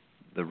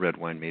the red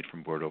wine made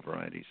from Bordeaux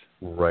varieties.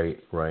 Right.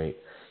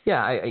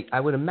 Yeah, I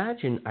would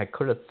imagine I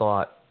could have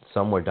thought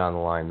somewhere down the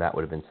line that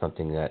would have been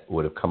something that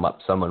would have come up.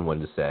 Someone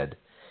would have said,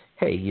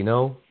 "Hey,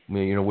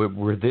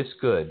 we're this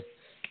good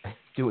at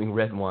doing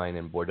red wine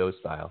in Bordeaux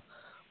style.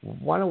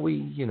 Why don't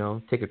we,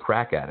 take a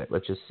crack at it?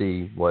 Let's just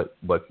see what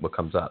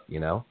comes up,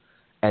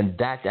 And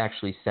that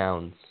actually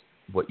sounds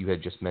what you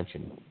had just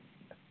mentioned,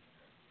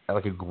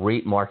 like a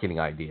great marketing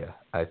idea.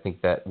 I think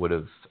it would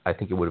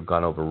have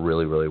gone over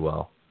really, really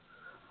well.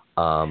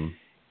 I'm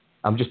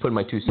just putting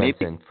my 2 cents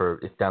in for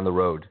it's down the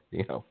road,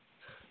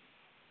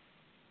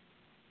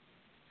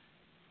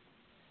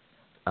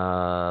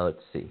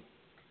 Let's see.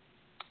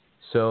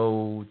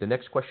 So the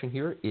next question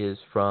here is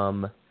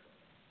from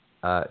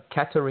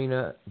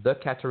Katerina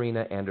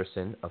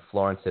Anderson of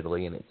Florence,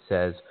 Italy, and it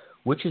says,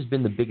 which has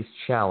been the biggest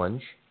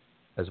challenge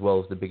as well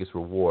as the biggest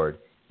reward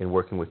in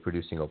working with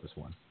producing Opus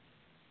One?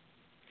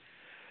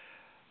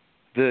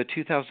 The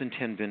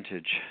 2010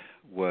 vintage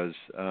was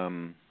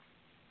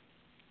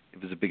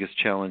it was the biggest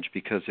challenge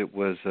because it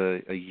was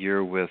a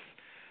year with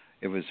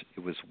it was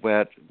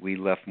wet. We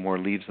left more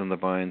leaves on the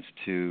vines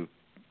to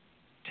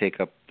take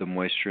up the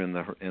moisture in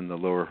the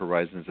lower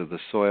horizons of the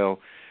soil.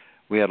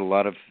 We had a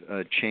lot of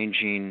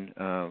changing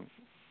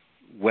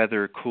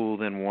weather, cool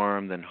then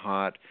warm then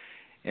hot,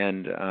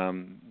 and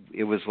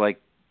it was like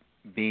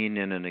being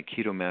in an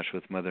aikido match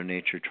with Mother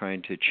Nature,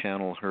 trying to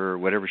channel her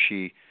whatever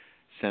she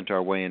sent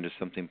our way into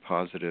something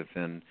positive.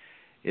 And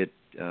it's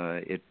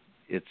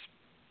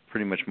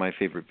pretty much my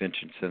favorite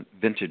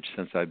vintage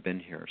since I've been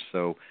here.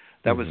 So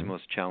that was the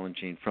most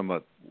challenging from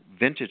a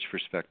vintage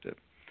perspective.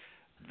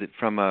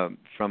 From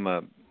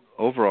a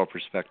overall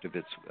perspective,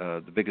 it's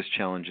the biggest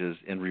challenge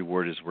and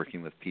reward is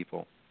working with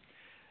people,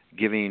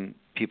 giving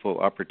people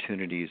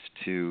opportunities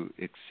to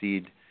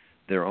exceed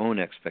their own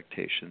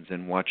expectations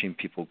and watching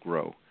people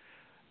grow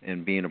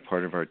and being a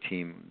part of our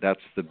team. That's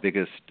the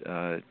biggest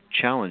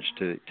challenge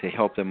to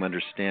help them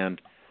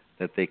understand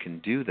that they can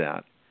do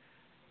that,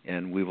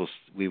 and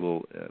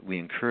we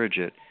encourage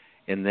it,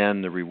 and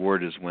then the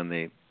reward is when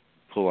they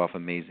pull off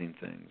amazing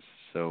things.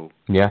 So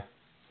yeah,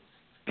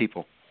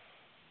 people.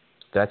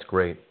 That's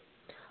great.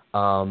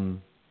 The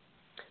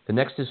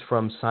next is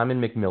from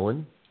Simon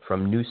McMillan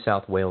from New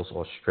South Wales,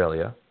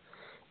 Australia,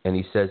 and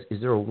he says,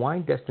 is there a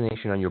wine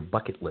destination on your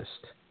bucket list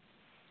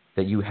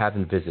that you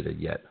haven't visited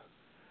yet?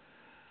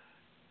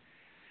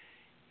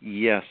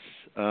 Yes,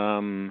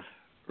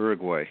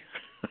 Uruguay.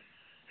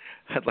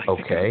 I'd like to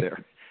go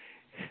there.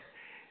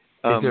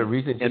 Is there a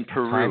reason? In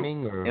Peru,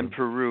 timing or? In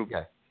Peru,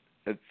 yeah.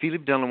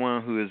 Philippe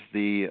Delouin, who is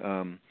the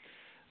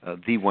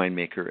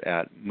winemaker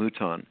at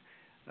Mouton,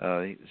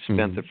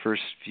 spent the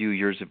first few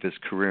years of his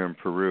career in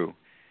Peru,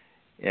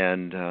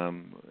 and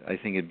I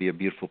think it'd be a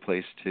beautiful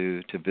place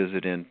to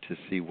visit and to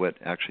see what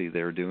actually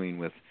they're doing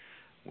with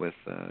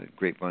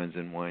grapevines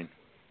and wine.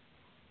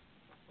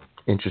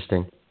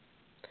 Interesting.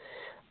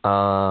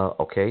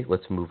 Okay,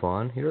 let's move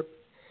on here.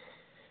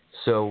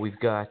 So we've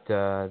got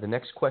the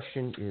next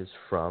question is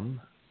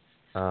from.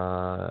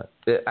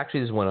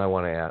 Actually, this is one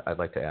I'd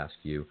like to ask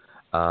you.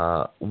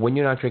 When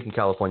you're not drinking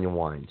California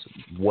wines,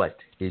 what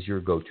is your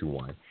go-to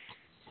wine?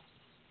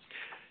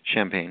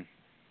 Champagne.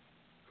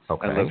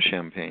 Okay. I love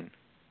champagne.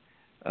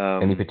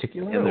 Any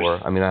particular?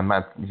 Or I'm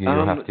not. You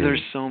don't have to.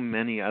 There's so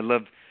many. I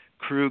love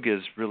Krug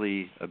is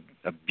really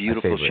a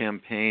beautiful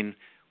champagne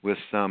with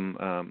some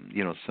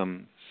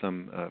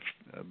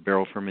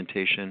barrel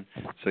fermentation,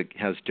 so it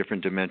has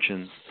different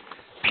dimensions.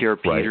 Pierre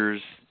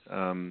Peters,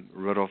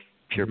 Rodolphe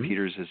Pierre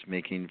Peters is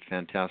making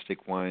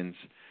fantastic wines.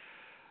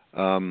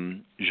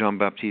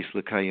 Jean-Baptiste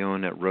Le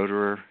Caillon at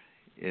Roederer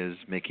is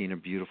making a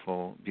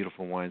beautiful,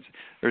 beautiful wines.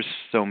 There's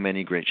so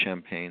many great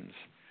champagnes.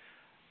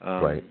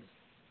 Right.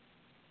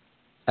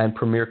 And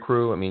Premier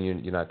Cru. I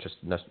mean, you're not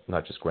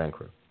just Grand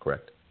Cru,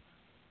 correct?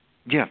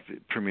 Yeah,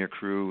 Premier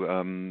Cru,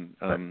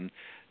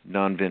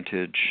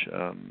 non-vintage.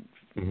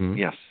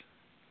 Yes.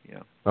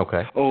 Yeah.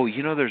 Okay. Oh,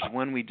 there's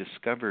one we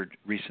discovered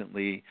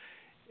recently.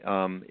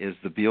 Is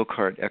the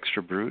Bielcart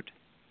Extra Brut.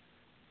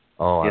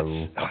 Oh,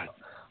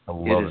 I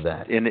love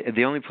that. And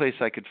the only place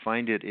I could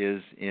find it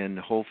is in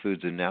Whole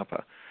Foods in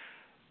Napa.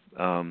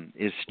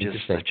 It's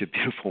just such a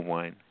beautiful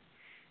wine.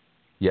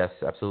 Yes,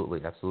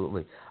 absolutely.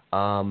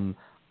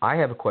 I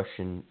have a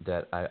question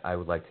that I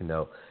would like to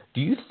know.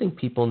 Do you think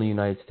people in the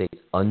United States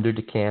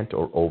under-decant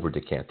or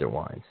over-decant their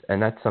wines? And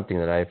that's something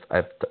that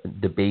I've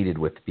debated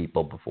with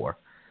people before.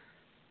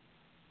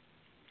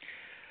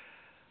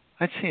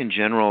 I'd say in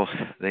general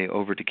they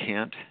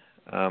over-decant.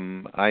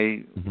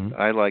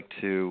 I like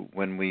to,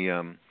 when we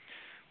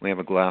have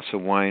a glass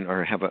of wine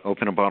or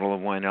open a bottle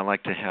of wine, I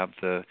like to have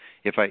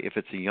if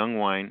it's a young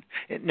wine.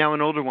 Now,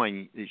 an older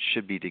wine, it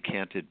should be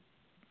decanted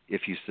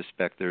if you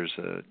suspect there's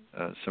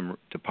some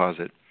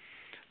deposit.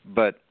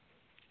 But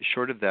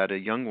short of that,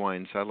 young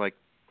wines, I like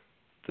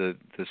the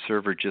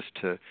server just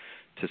to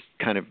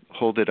kind of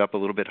hold it up a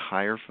little bit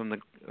higher from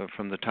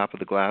the top of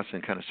the glass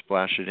and kind of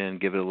splash it in,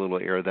 give it a little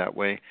air that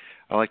way.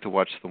 I like to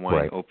watch the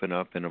wine open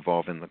up and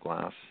evolve in the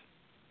glass.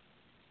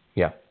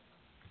 Yeah.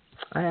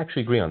 I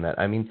actually agree on that.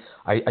 I mean,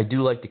 I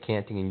do like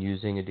decanting and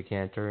using a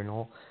decanter and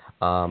all,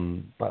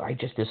 but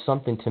there's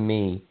something to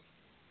me.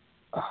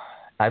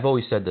 I've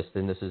always said this,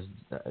 and this is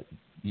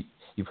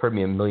you've heard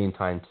me a million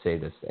times say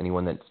this.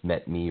 Anyone that's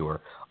met me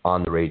or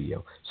on the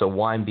radio. So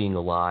wine being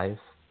alive,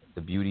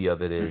 the beauty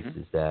of it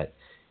is that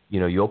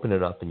you open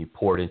it up and you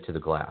pour it into the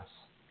glass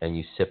and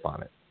you sip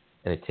on it,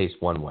 and it tastes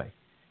one way,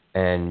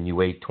 and you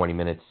wait 20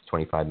 minutes,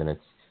 25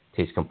 minutes,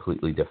 tastes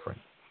completely different,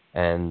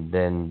 and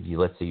then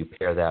let's say you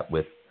pair that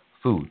with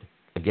food,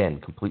 again,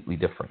 completely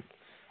different.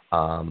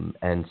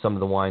 And some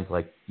of the wines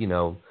like,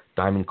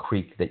 Diamond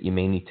Creek that you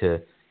may need to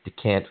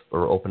decant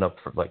or open up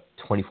for like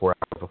 24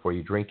 hours before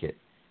you drink it.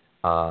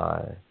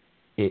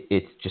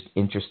 It's just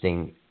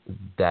interesting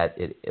that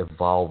it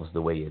evolves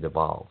the way it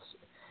evolves.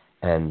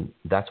 And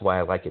that's why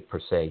I like it per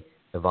se,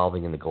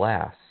 evolving in the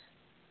glass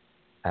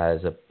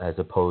as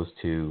opposed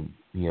to,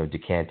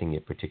 decanting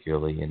it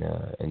particularly in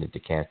a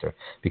decanter,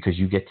 because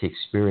you get to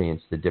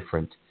experience the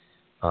different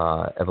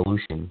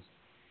evolutions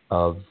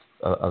of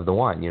the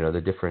wine,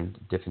 the different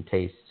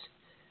tastes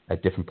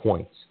at different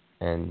points,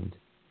 and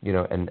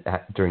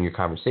during your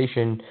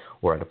conversation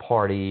or at a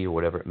party or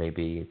whatever it may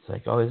be, it's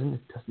like, oh, doesn't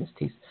this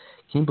taste?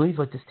 Can you believe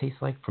what this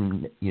tastes like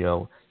from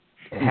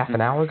half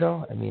an hour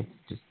ago? I mean,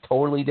 it's just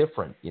totally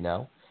different,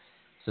 So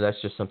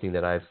that's just something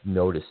that I've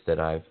noticed that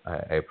I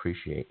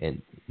appreciate,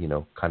 and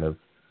kind of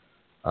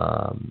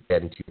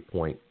adding to your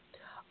point.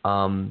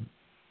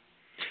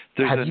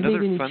 There's have you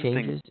made any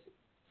changes?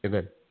 You're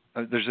good.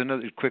 There's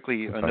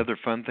another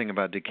fun thing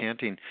about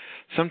decanting.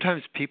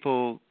 Sometimes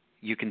people,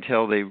 you can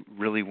tell they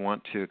really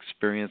want to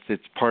experience.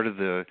 It's part of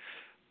the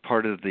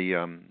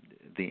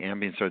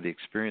ambience or the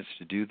experience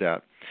to do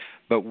that.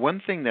 But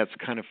one thing that's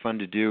kind of fun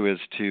to do is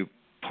to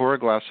pour a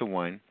glass of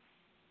wine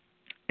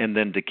and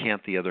then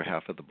decant the other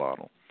half of the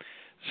bottle,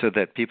 so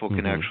that people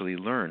can actually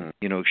learn.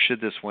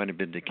 Should this wine have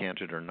been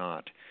decanted or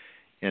not?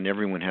 And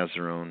everyone has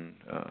their own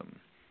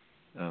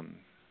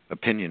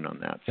opinion on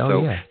that.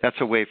 That's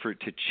a way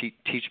to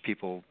teach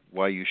people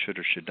why you should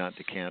or should not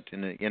decant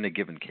in a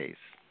given case.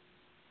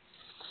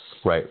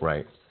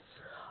 Right.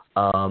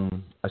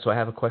 So I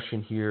have a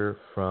question here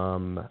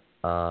from,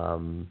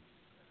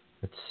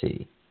 let's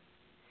see.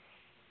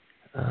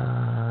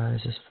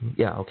 Is this from?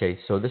 Yeah, okay.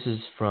 So this is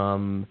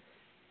from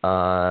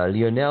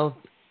Lionel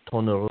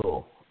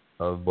Tonnereau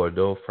of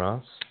Bordeaux,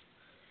 France.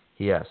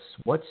 He asks,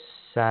 what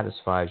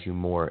satisfies you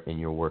more in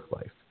your work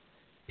life?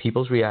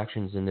 People's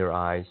reactions in their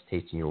eyes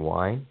tasting your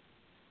wine,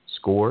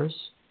 scores,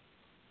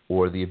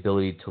 or the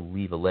ability to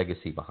leave a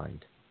legacy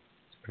behind?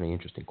 It's a pretty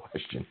interesting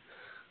question.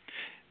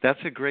 That's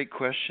a great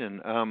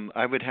question.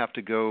 I would have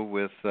to go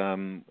with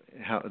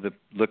how the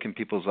look in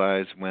people's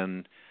eyes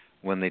when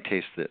they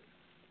taste it,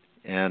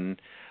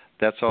 and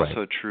that's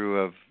also true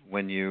of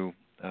when you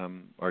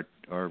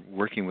are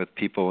working with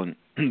people and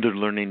they're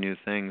learning new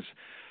things.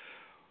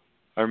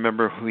 I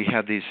remember we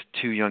had these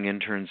two young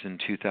interns in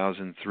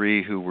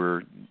 2003 who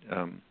were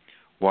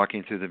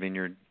walking through the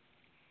vineyard,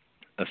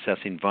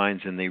 assessing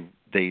vines, and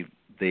we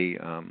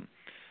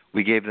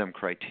gave them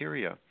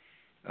criteria.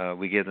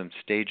 We gave them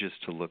stages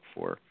to look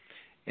for,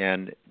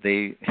 and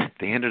they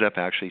ended up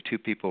actually two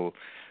people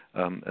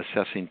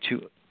assessing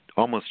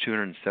almost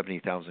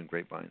 270,000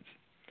 grapevines.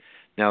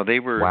 Now they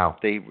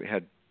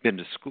had been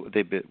to school,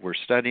 were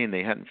studying,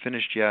 they hadn't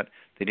finished yet,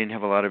 they didn't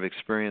have a lot of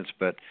experience,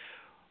 but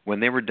when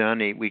they were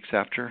done 8 weeks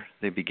after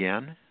they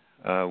began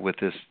with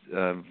this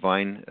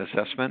vine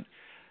assessment,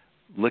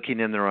 looking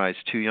in their eyes,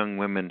 two young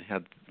women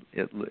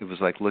it was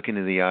like looking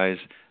in the eyes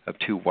of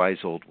two wise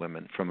old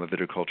women from a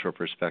viticultural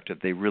perspective.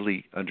 They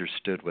really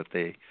understood what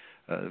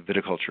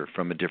viticulture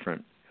from a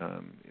different,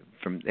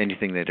 from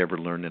anything they'd ever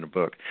learned in a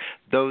book.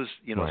 Those,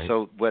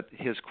 so what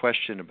his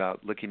question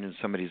about looking in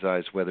somebody's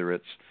eyes, whether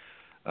it's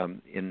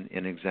in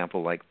an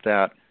example like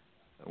that,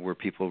 where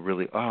people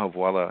really, oh,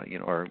 voila,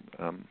 or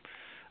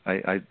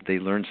they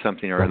learned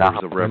something, or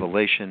there's a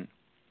revelation,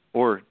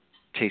 or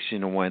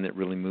tasting a wine that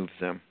really moves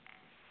them.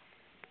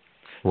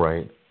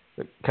 Right.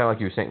 Kind of like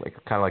you were saying,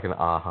 kind of like an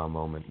aha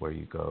moment where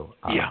you go,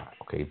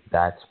 okay,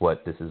 that's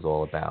what this is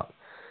all about.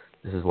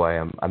 This is why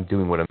I'm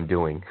doing what I'm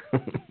doing.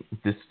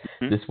 This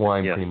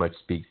wine pretty much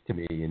speaks to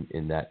me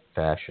in that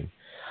fashion.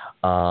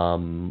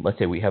 Let's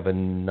say we have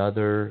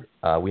another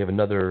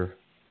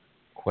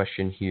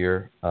question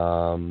here.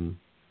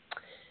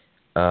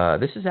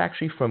 This is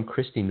actually from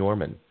Christy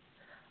Norman,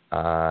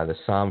 the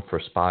Sam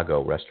for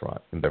Spago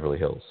restaurant in Beverly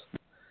Hills.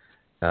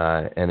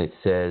 And it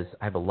says,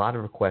 I have a lot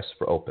of requests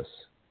for Opus.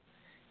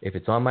 If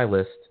it's on my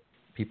list,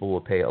 people will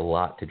pay a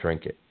lot to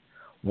drink it.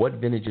 What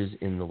vintages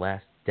in the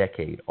last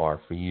decade are,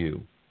 for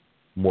you,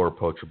 more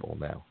approachable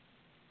now?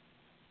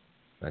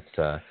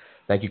 That's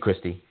thank you,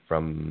 Christy,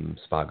 from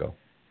Spago.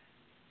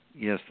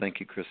 Yes, thank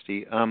you,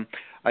 Christy.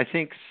 I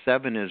think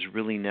 7 is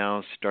really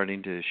now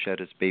starting to shed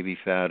its baby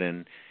fat,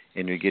 and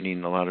you're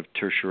getting a lot of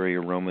tertiary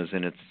aromas,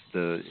 and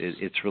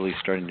it's really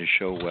starting to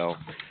show well.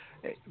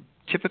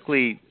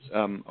 Typically,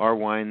 our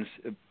wines,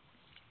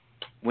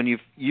 when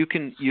you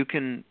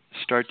can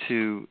start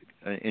to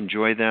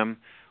enjoy them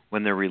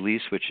when they're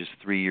released, which is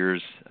 3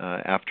 years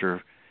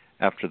after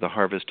after the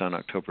harvest on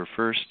October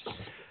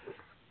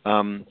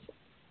 1st.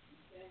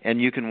 And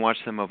you can watch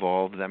them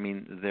evolve. I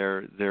mean,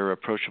 they're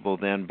approachable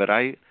then, but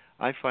I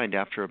find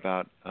after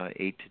about 8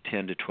 to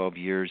 10 to 12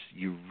 years,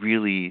 you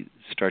really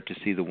start to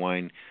see the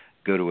wine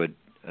go to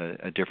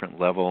a different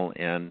level,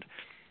 and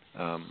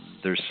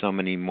there's so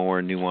many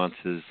more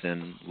nuances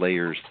and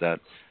layers that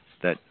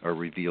are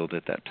revealed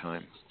at that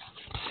time.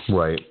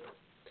 Right.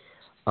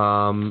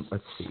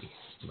 Let's see.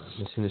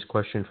 I'm missing this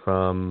question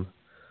from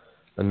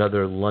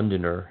another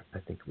Londoner I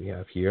think we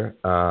have here.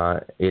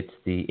 It's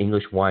the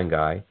English wine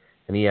guy,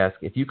 and he asked,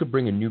 if you could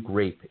bring a new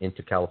grape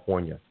into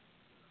California,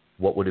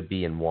 what would it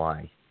be and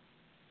why?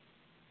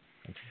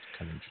 That's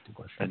kind of an interesting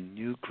question. A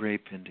new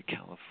grape into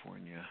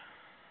California.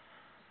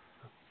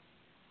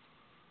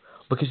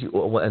 Because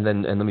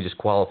and let me just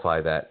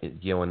qualify that.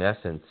 In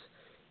essence,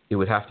 it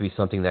would have to be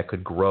something that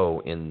could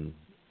grow in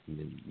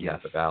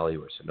Napa Valley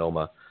or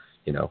Sonoma,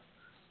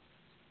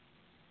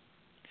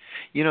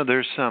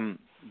 there's some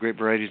grape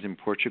varieties in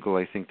Portugal,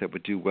 I think, that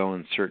would do well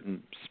in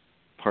certain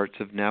parts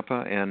of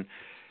Napa. And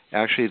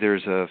actually,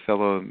 there's a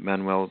fellow,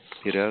 Manuel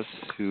Pires,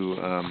 who,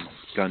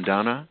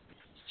 Gondana,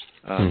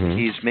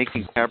 he's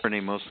making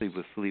Cabernet mostly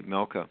with Philippe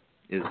Melka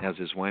as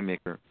his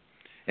winemaker.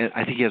 And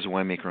I think he has a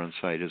winemaker on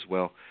site as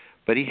well.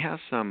 But he has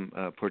some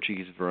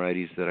Portuguese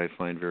varieties that I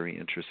find very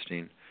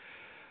interesting.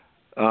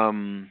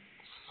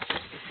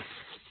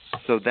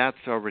 So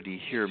that's already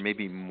here,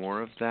 maybe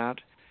more of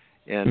that.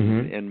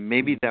 And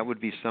maybe that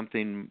would be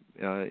something,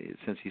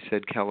 since he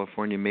said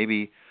California,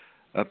 maybe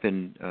up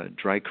in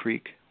Dry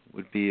Creek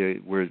would be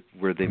where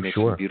they make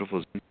some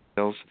beautiful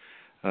Zinfandels.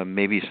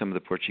 Maybe some of the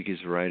Portuguese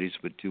varieties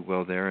would do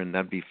well there, and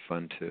that'd be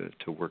fun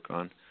to work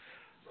on.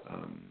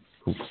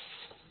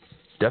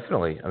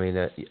 Definitely. I mean,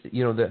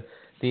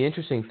 the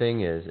interesting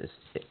thing is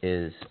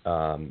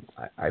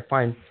I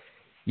find,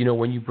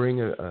 when you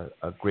bring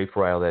a grape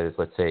varietal that is,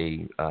 let's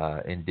say,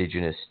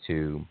 indigenous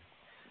to,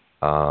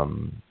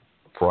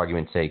 for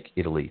argument's sake,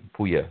 Italy,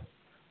 Puglia,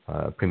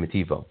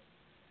 Primitivo.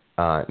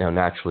 Now,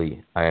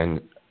 naturally,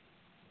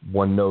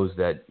 one knows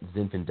that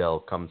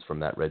Zinfandel comes from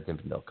that, red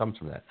Zinfandel comes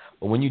from that.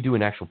 But when you do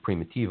an actual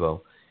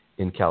Primitivo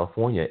in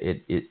California,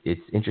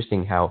 it's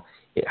interesting how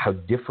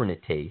different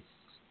it tastes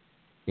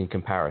in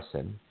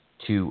comparison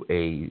to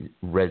a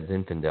red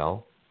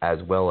Zinfandel,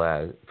 as well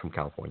as from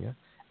California,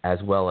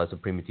 as well as a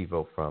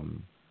Primitivo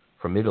from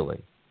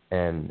Italy.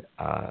 And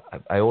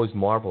I always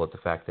marvel at the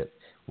fact that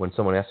when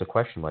someone asks a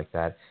question like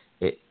that,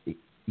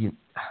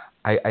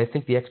 I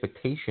think the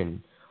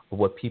expectation of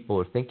what people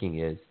are thinking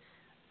is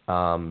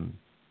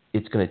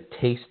it's going to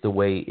taste the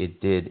way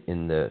it did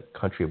in the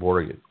country of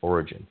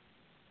origin.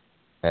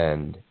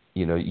 And,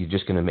 you're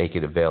just going to make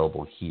it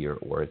available here,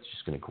 or it's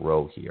just going to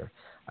grow here.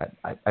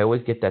 I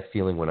always get that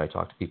feeling when I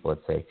talk to people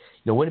that say,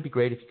 wouldn't it be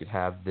great if you could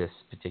have this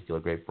particular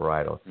grape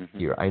varietal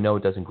here? I know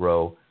it doesn't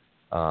grow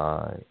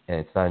and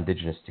it's not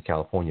indigenous to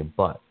California,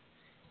 but,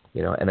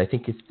 and I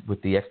think it's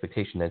with the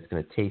expectation that it's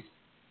going to taste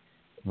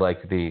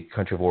like the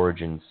country of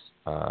origin's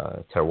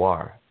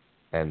terroir.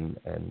 And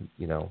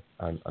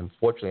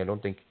unfortunately, I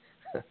don't think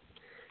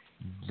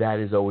that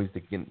is always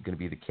going to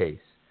be the case.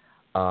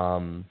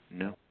 No.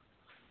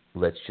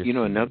 Let's just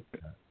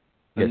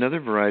another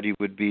variety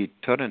would be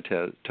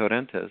Torrentes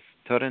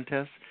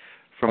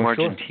from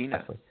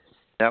Argentina. Sure.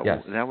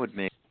 That would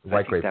make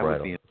white grape varietal.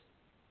 Would be in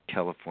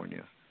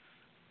California.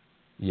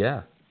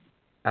 Yeah,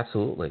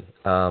 absolutely.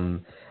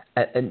 And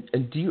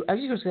do you? I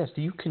was going to ask,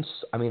 do you?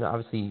 I mean,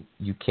 obviously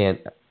you can't.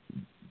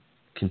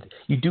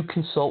 You do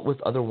consult with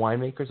other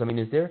winemakers. I mean,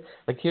 is there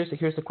here's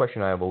the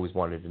question I've always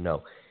wanted to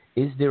know: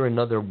 is there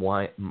another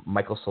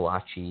Michael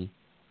Silacci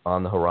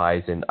on the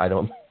horizon? I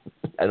don't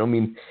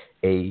mean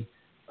a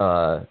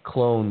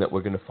clone that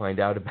we're going to find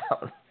out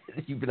about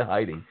that you've been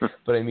hiding,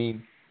 but I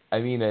mean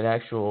an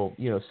actual,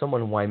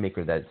 someone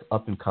winemaker that's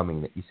up and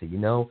coming that you say,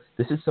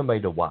 this is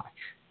somebody to watch.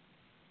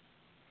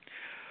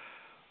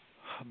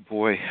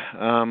 Boy,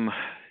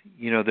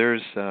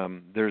 there's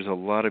a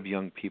lot of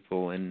young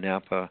people in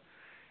Napa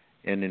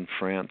and in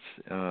France,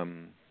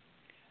 and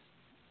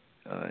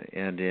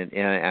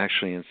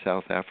actually in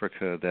South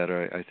Africa that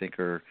I think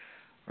are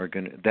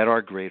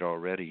great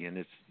already. And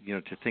it's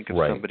to think of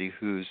somebody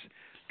who's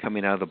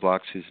coming out of the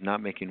blocks who's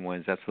not making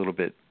wines, that's a little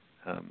bit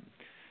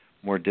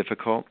more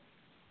difficult.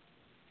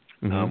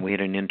 We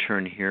had an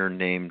intern here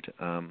named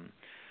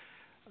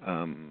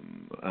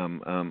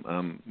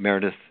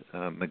Meredith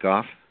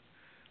McGough,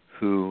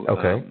 who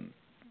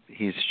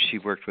she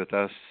worked with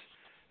us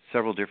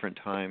several different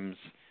times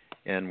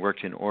and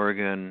worked in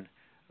Oregon,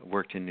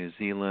 worked in New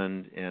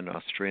Zealand and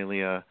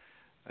Australia.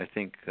 I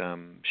think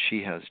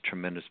she has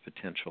tremendous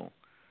potential,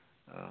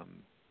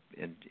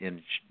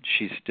 and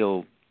she's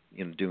still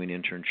doing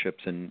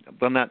internships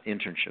not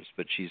internships,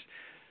 but she's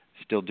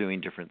still doing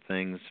different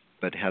things,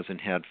 but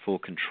hasn't had full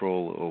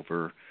control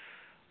over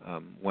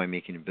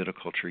winemaking and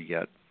viticulture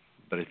yet.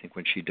 But I think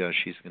when she does,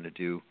 she's going to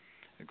do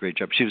a great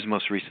job. She was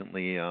most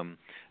recently a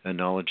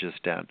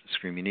enologist at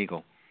Screaming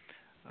Eagle.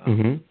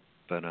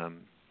 But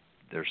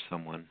there's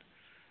someone,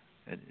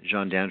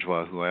 Jean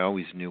Dangerois, who I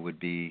always knew would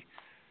be,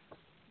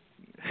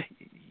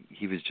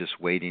 he was just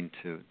waiting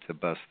to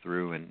bust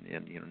through, and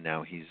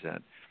now he's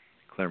at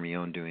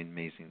Clairemont doing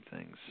amazing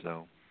things.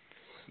 So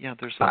yeah,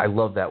 I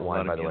love that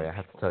wine, by the way. I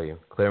have to tell you,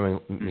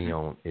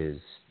 Clairemont is,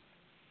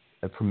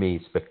 for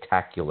me,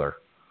 spectacular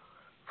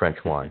French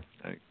wine.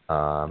 I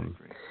agree.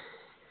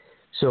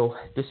 So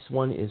this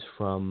one is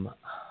from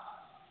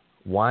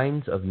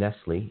Wines of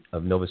Nestle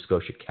of Nova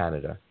Scotia,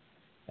 Canada.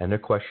 And their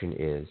question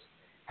is,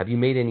 have you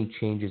made any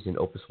changes in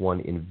Opus 1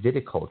 in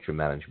viticulture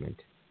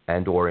management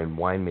and or in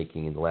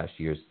winemaking in the last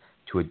years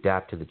to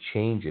adapt to the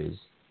changes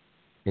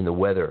in the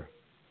weather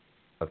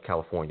of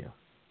California?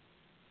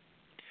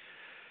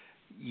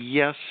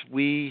 Yes,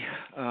 we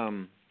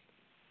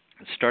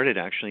started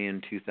actually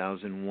in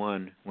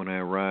 2001 when I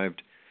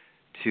arrived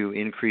to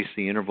increase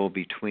the interval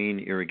between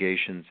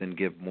irrigations and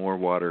give more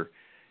water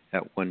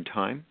at one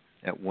time,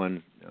 at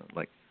one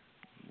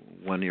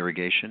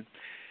irrigation.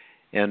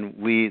 And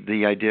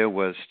the idea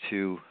was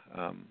to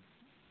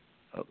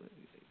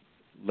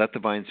let the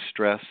vines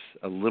stress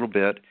a little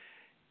bit,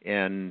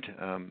 and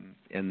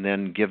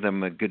then give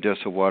them a good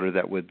dose of water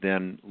that would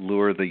then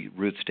lure the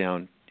roots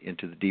down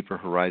into the deeper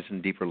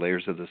horizon, deeper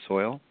layers of the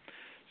soil,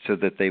 so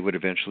that they would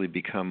eventually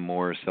become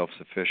more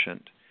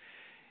self-sufficient.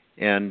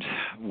 And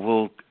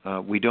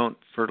we don't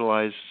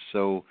fertilize,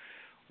 so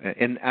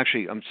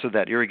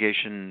that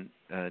irrigation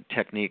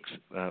techniques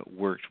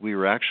worked. We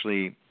were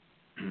actually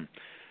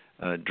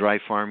dry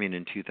farming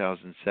in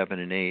 2007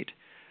 and 8,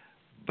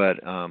 but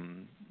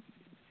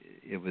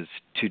it was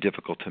too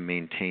difficult to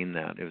maintain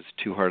that. It was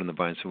too hard on the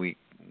vine, so we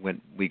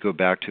go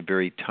back to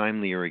very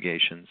timely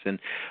irrigations. And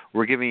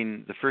we're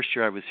giving, the first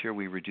year I was here,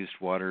 we reduced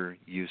water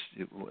use,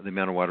 the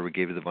amount of water we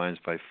gave to the vines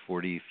by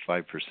 45%.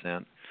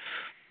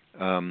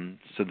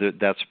 So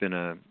that's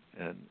been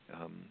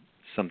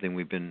something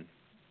we've been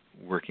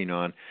working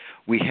on.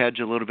 We hedge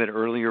a little bit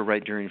earlier,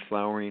 right during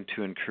flowering,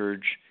 to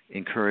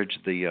encourage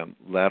the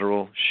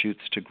lateral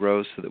shoots to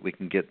grow, so that we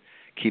can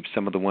keep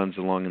some of the ones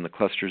along in the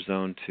cluster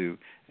zone to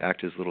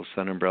act as little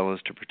sun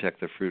umbrellas to protect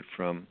the fruit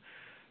from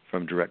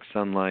direct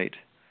sunlight.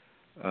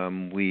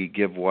 We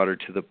give water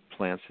to the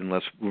plants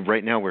unless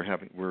right now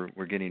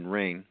we're getting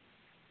rain,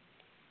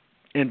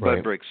 and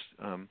bud break's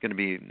going to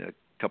be in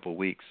a couple of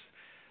weeks.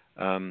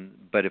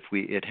 But if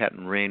it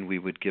hadn't rained, we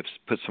would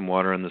put some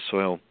water in the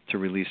soil to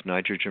release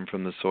nitrogen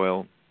from the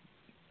soil,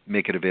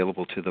 make it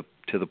available to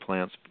the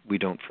plants. We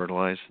don't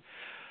fertilize.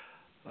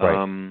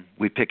 Right.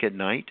 We pick at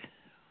night.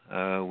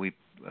 We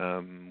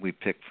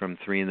pick from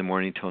 3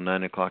 a.m. till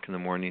 9 o'clock in the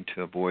morning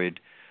to avoid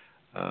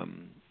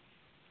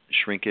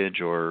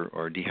shrinkage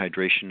or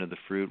dehydration of the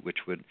fruit, which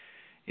would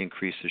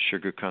increase the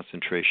sugar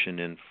concentration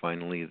and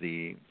finally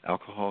the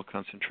alcohol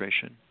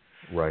concentration.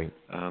 Right.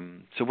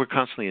 So we're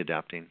constantly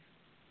adapting.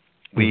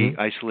 We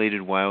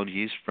isolated wild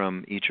yeast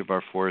from each of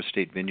our 4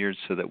 estate vineyards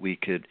so that we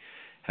could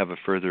have a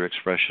further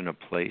expression of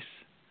place.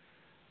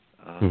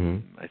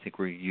 I think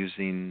we're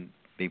using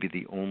maybe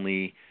the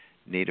only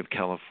native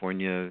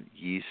California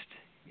yeast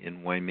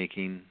in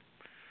winemaking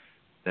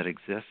that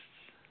exists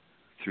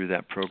through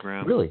that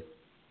program. Really?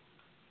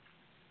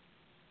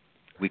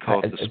 We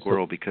call it the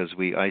squirrel because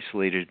we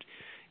isolated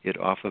it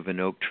off of an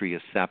oak tree, a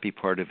sappy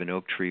part of an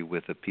oak tree,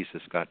 with a piece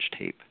of Scotch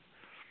tape.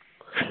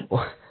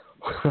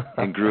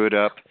 And grew it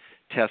up,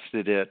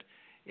 tested it,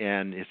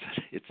 and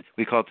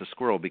we call it the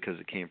squirrel because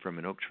it came from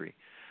an oak tree.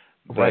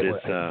 But right.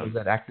 Was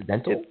that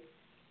accidental?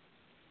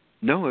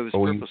 No, it was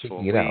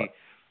purposeful.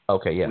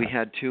 Okay, yeah. We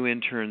had 2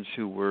 interns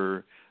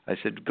I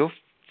said, go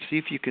see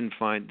if you can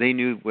find, they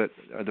knew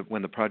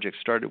when the project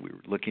started, we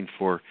were looking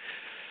to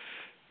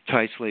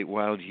isolate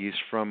wild yeast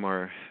from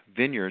our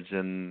vineyards,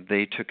 and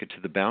they took it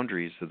to the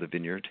boundaries of the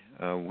vineyard.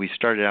 We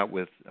started out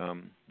with,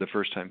 the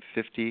first time,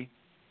 50,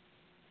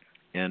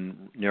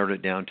 and narrowed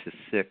it down to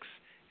 6,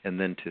 and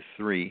then to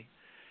 3.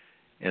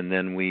 And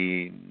then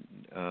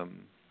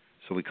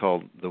so we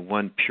called the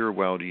one pure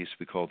wild yeast,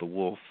 we call the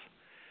wolf.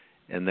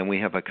 And then we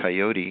have a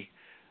coyote.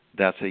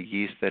 That's a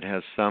yeast that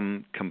has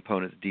some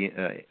components,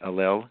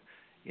 allele,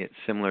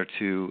 similar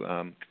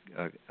to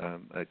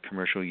a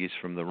commercial yeast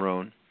from the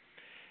Rhone.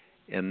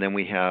 And then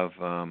we have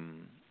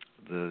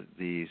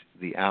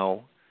the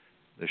owl,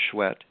 the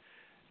Chouette,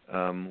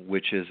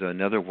 which is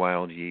another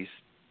wild yeast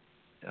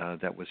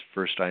that was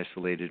first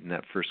isolated in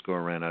that first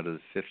go-around out of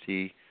the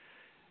 50.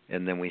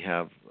 And then we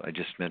have, I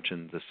just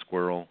mentioned, the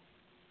squirrel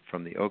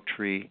from the oak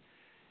tree.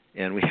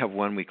 And we have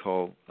one we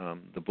call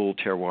the Bull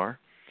Terroir,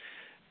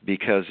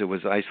 because it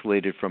was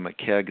isolated from a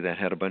keg that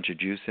had a bunch of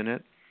juice in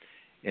it.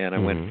 And I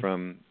went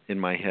in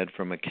my head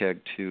from a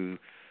keg to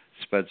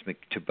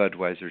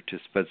Budweiser, to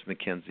Spuds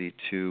MacKenzie,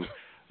 to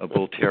a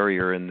Bull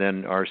Terrier, and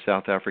then our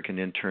South African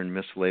intern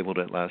mislabeled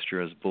it last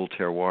year as Bull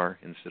Terroir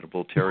instead of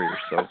Bull Terrier.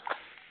 So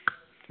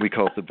we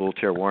call it the Bull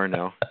Terroir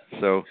now.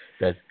 So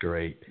that's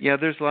great. Yeah,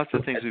 there's lots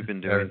of things we've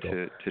been doing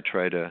to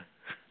try to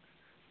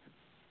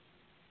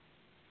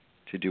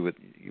do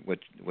what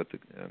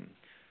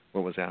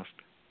was asked.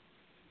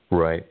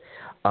 Right.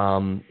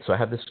 So I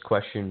have this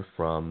question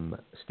from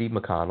Steve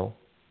McConnell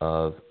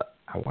of,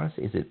 I want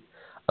to say, is it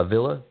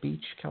Avila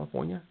Beach,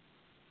 California?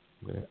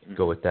 I'm going to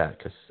go with that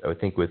because I would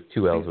think with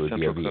 2 L's it would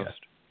be Avila.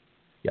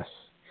 Yes.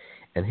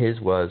 And his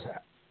was,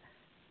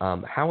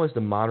 how has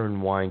the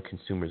modern wine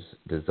consumer's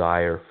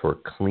desire for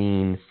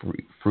clean,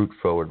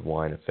 fruit-forward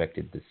wine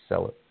affected the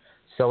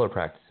cellar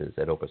practices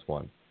at Opus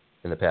One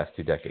in the past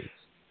 2 decades?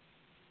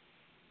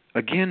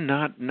 Again,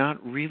 not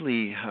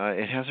really.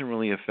 It hasn't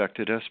really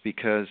affected us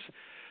because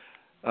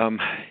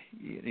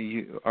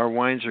our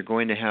wines are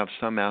going to have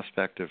some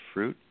aspect of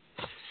fruit,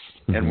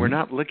 and we're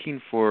not looking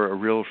for a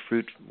real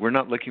fruit. We're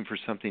not looking for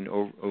something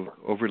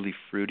overly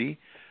fruity.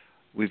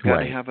 We've got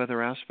to have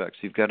other aspects.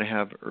 You've got to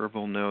have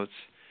herbal notes,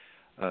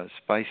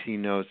 spicy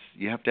notes.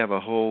 You have to have a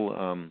whole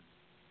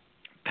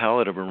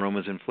palette of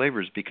aromas and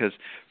flavors, because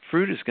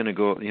fruit is going to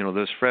go.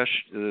 Those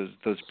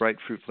bright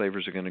fruit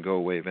flavors are going to go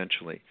away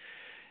eventually,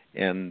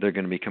 and they're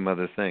going to become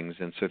other things.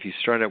 And so if you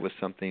start out with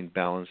something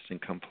balanced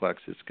and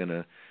complex, it's going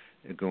to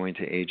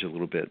age a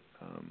little bit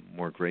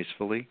more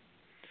gracefully.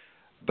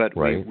 But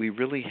we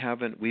really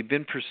haven't. We've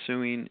been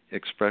pursuing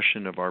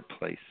expression of our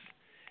place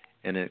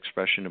and an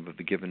expression of a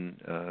given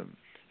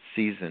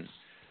season,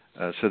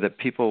 so that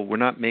we're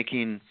not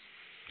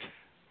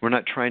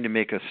trying to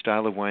make a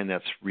style of wine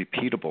that's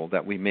repeatable,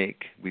 that we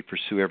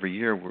pursue every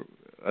year,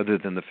 other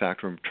than the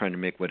fact we're trying to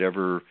make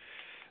whatever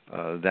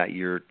that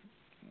year,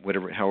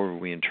 however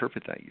we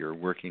interpret that year,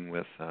 working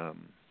with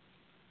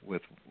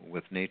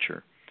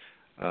nature.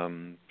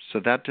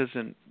 So that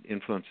doesn't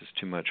influence us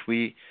too much.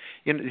 The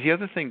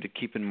other thing to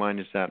keep in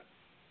mind is that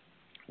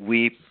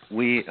we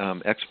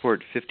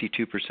export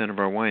 52% of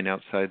our wine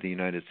outside the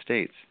United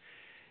States,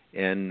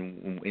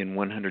 and in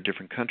 100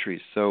 different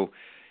countries. So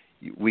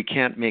we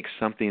can't make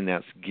something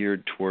that's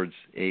geared towards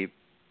a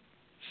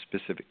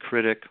specific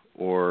critic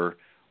or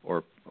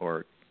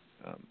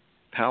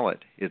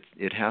palate.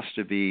 It has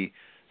to be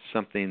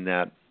something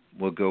that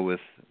will go with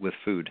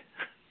food,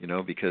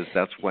 because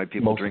that's why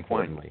people drink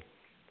wine.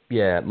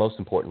 Yeah, most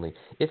importantly,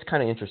 it's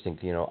kind of interesting.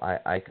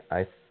 I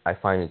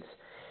find it's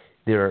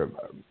there.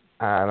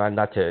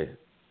 Not to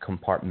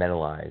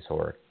compartmentalize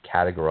or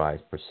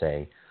categorize per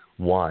se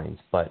wines,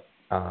 but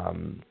I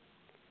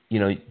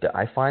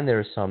find there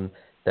are some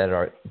that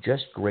are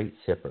just great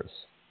sippers,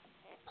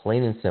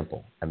 plain and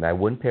simple. I mean, I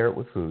wouldn't pair it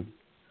with food,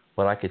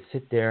 but I could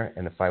sit there,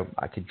 and if I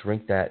could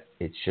drink that,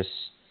 it's just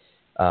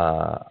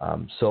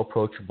so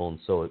approachable and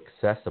so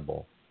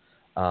accessible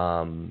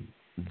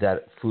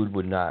that food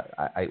would not.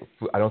 I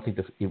don't think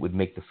it would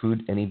make the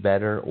food any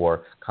better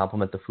or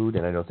complement the food,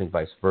 and I don't think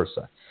vice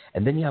versa.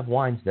 And then you have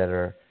wines that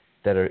are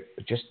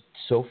just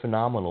so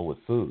phenomenal with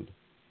food.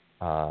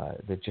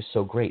 They're just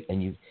so great,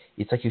 and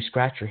it's like you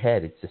scratch your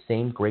head. It's the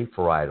same grape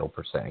varietal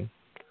per se,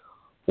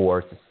 or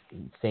it's the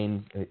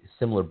same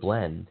similar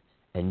blend,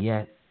 and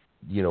yet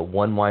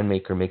one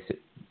winemaker makes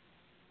it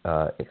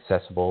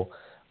accessible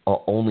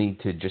only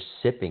to just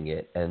sipping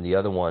it, and the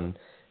other one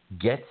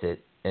gets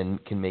it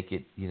and can make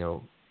it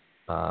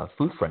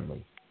food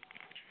friendly.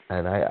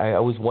 And I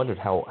always wondered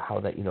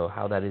how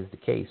that is the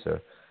case,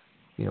 or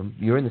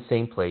you're in the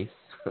same place.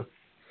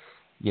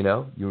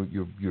 You're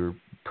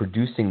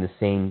producing the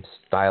same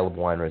style of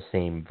wine or the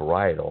same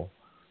varietal.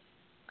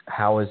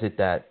 How is it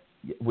that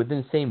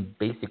within the same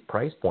basic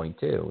price point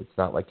too? It's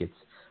not like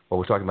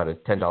we're talking about a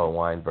 $10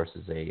 wine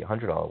versus a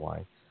 $100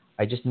 wine.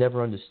 I just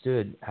never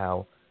understood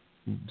how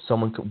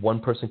one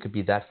person could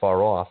be that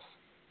far off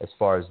as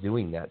far as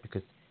doing that,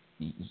 because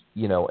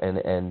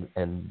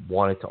and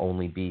want it to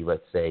only be,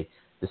 let's say,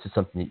 this is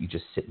something that you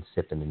just sit and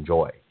sip and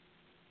enjoy.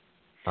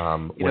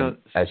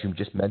 As you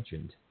just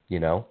mentioned,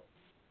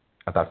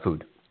 about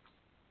food.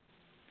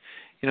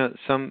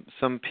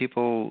 Some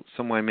people,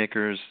 some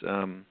winemakers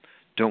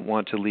don't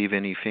want to leave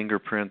any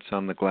fingerprints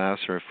on the glass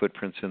or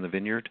footprints in the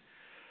vineyard.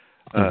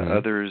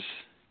 Others,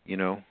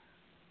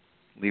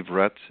 leave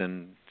ruts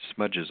and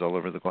smudges all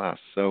over the glass.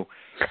 So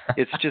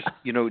it's just,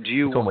 do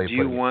you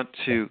want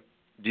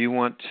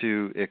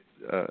to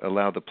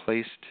allow the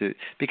place to?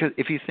 Because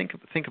if you think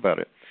about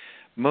it,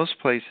 most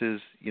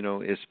places,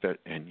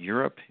 in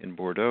Europe, in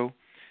Bordeaux,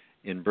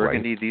 in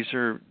Burgundy, these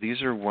are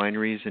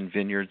wineries and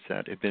vineyards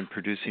that have been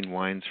producing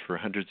wines for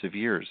hundreds of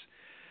years.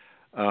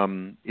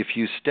 If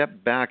you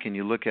step back and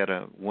you look at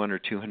a 100 or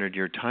 200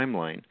 year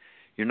timeline,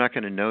 you're not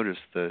going to notice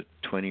the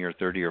 20 or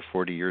 30 or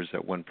 40 years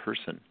that one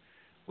person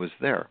was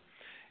there.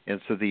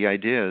 And so the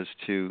idea is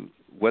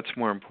what's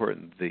more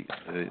important, the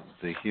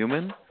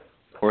human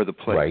or the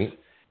place? Right.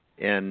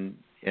 And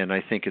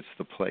I think it's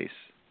the place.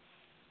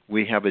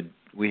 We have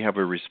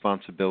a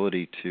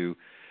responsibility to,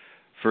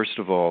 first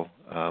of all,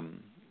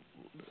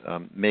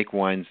 make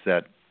wines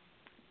that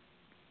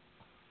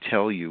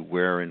tell you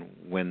where and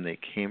when they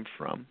came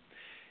from,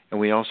 and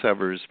we also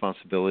have a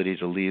responsibility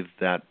to leave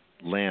that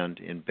land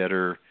in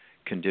better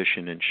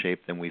condition and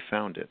shape than we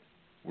found it.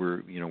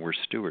 We're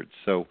stewards,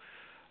 so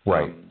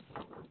I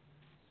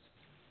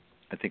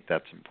think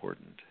that's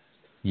important.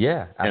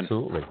 Yeah,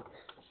 absolutely.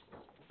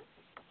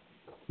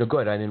 No,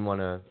 good. I didn't want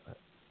to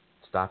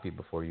stop you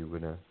before you were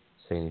going to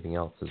say anything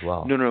else as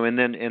well. No, and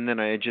then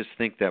I just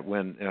think that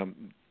when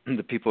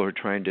the people are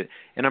trying to,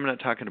 and I'm not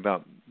talking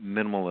about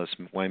minimalist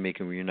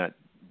winemaking where you're not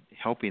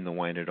helping the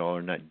wine at all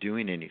or not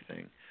doing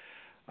anything.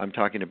 I'm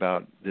talking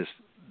about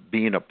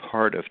being a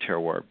part of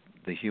terroir,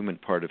 the human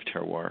part of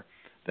terroir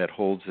that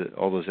holds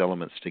all those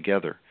elements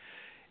together.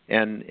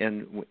 And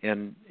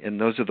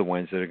those are the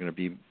wines that are going to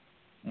be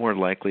more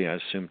likely, I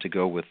assume, to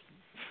go with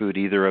food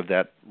either of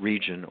that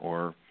region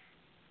or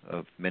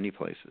of many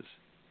places.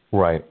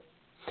 Right.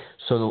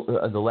 So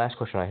the last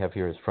question I have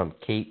here is from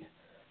Kate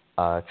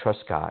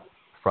Truscott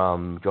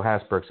from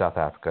Johannesburg, South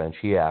Africa, and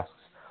she asks,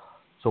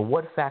 so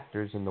what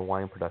factors in the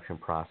wine production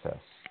process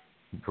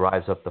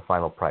drives up the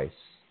final price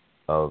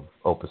of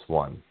Opus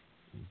One?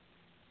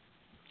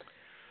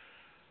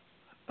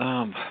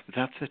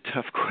 That's a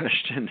tough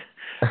question.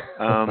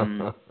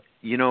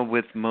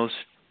 With most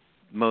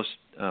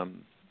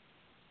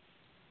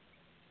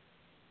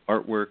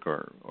artwork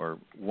or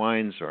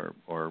wines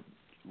or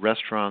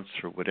restaurants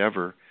or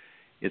whatever,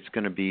 it's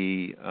going to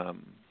be a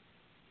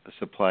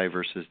supply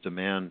versus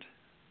demand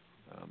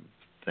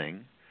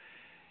thing.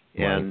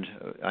 Right. And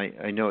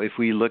I know if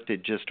we looked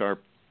at just our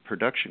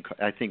production,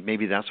 I think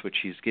maybe that's what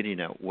she's getting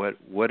at.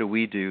 What do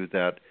we do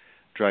that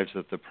drives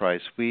up the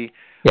price?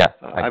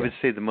 I would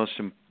say the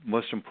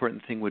most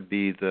important thing would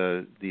be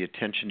the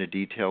attention to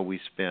detail we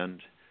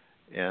spend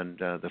and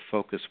the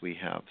focus we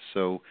have.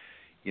 So,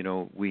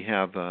 we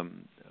have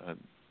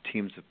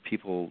teams of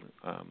people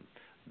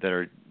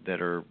that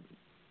are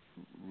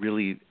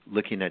really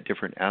looking at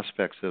different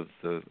aspects of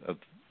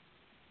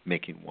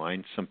making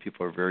wine. Some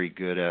people are very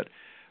good at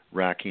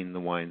racking the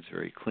wines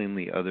very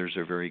cleanly. Others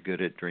are very good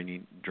at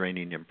draining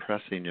and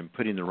pressing, and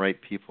putting the right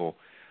people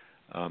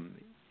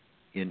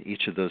in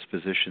each of those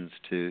positions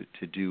to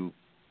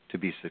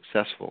be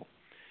successful,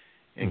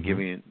 and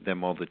giving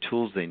them all the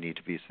tools they need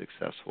to be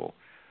successful.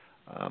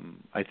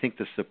 I think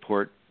the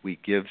support we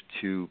give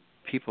to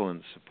people and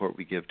the support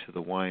we give to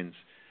the wines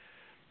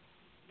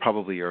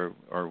probably are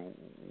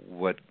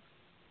what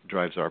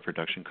drives our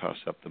production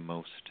costs up the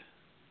most.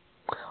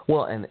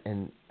 Well,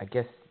 and I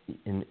guess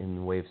in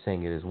the way of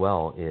saying it as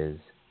well is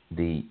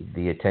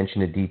the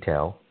attention to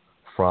detail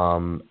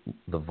from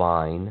the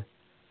vine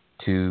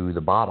to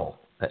the bottle,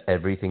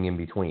 everything in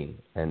between,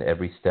 and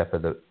every step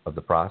of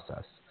the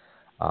process.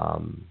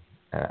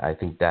 I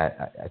think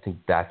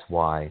that's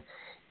why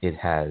it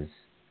has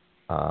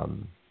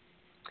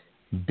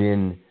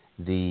been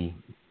the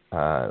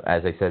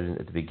as I said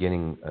at the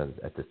beginning,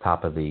 at the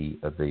top of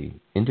the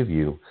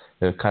interview,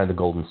 kind of the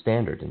golden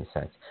standard in a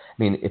sense.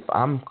 I mean, if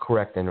I'm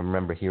correct and I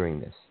remember hearing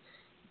this,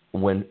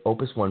 when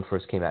Opus One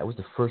first came out, it was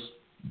the first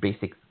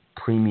basic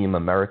premium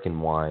American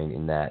wine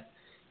in that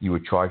you were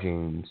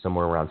charging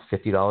somewhere around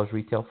 $50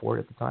 retail for it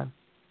at the time?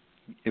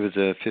 It was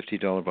a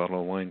 $50 bottle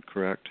of wine,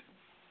 correct?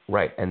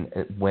 Right, and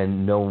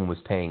when no one was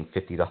paying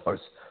 $50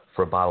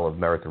 for a bottle of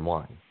American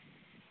wine.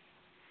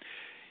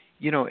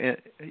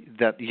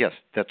 Yes,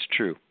 that's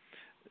true.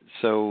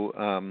 So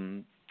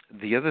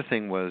the other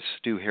thing was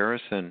Stu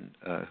Harrison,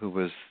 who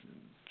was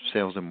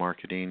sales and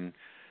marketing,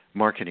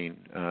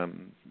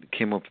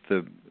 came up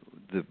with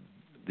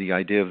the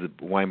idea of the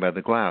wine by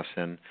the glass,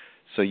 and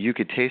so you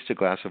could taste a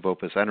glass of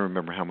Opus. I don't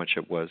remember how much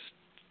it was,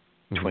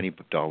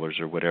 $20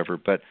 or whatever,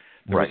 but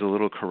there was a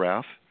little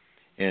carafe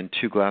and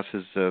 2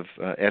 glasses of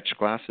etched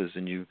glasses,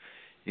 and you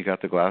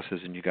got the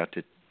glasses and you got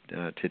to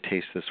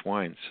taste this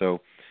wine.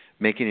 So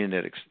making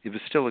it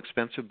was still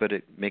expensive, but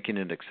making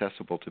it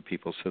accessible to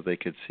people so they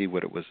could see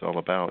what it was all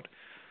about.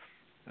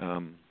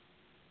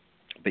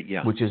 But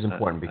yeah, which is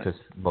important because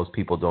most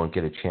people don't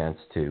get a chance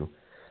to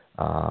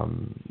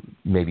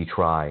maybe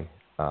try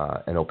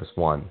an Opus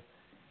One,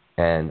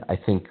 and I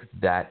think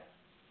that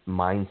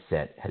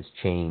mindset has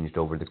changed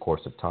over the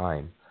course of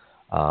time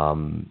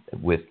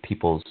with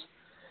people's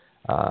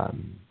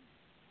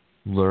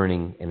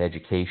learning and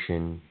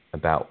education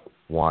about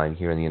wine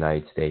here in the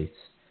United States.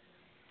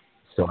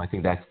 So I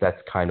think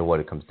that's kind of what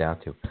it comes down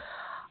to.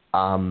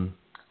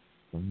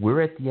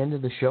 We're at the end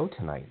of the show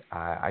tonight.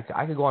 I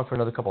could go on for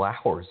another couple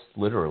hours,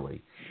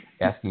 literally,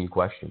 asking you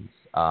questions.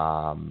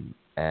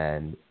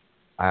 And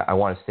I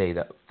want to say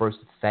that first,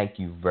 thank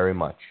you very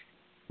much,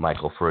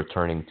 Michael, for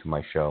returning to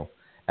my show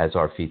as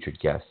our featured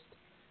guest.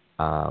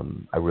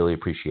 I really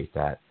appreciate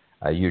that.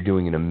 You're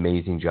doing an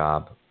amazing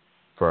job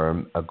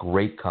for a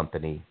great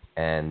company,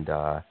 and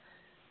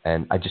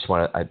I just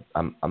want to.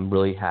 I'm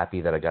really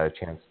happy that I got a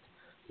chance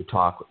to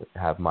talk,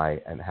 have my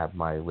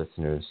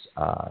listeners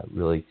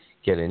really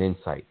get an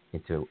insight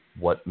into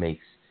what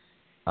makes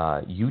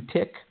you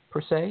tick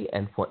per se,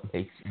 and what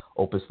makes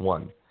Opus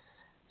One.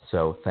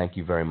 So thank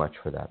you very much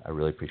for that. I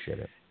really appreciate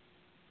it.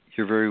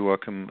 You're very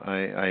welcome.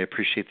 I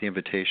appreciate the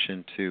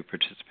invitation to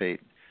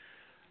participate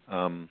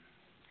on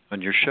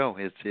your show.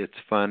 It's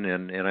fun,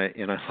 and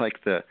I like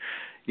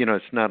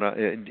it's not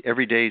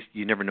every day.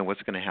 You never know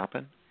what's going to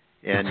happen,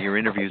 and your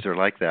interviews are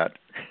like that.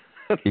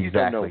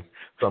 Exactly.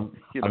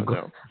 You don't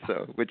know.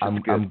 So, which is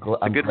good.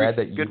 I'm glad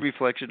that good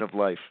reflection of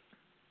life.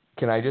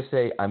 Can I just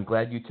say I'm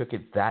glad you took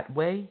it that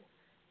way,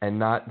 and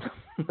not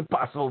the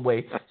possible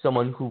way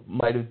someone who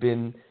might have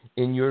been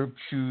in your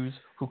shoes,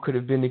 who could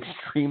have been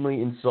extremely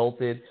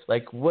insulted.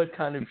 Like, what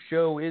kind of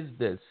show is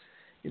this?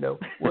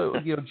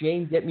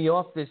 Jane, get me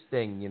off this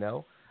thing.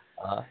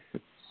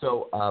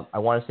 So I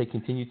want to say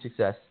continued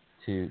success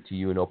to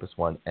you and Opus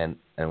One, and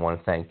I want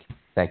to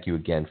thank you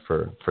again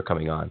for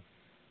coming on.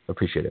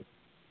 Appreciate it.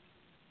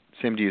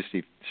 Same to you,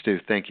 Steve. Stu,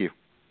 thank you.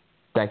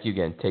 Thank you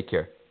again. Take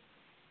care.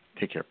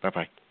 Take care.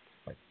 Bye-bye.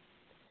 Bye.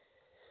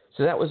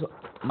 So that was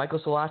Michael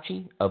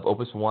Silacci of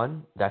Opus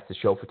One. That's the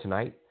show for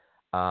tonight.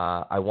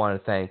 I want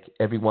to thank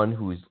everyone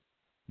who's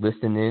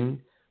listening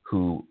in,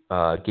 who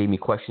gave me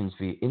questions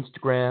via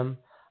Instagram.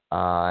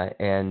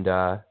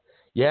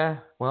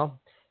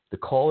 The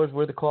callers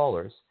were the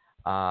callers.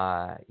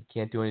 You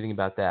can't do anything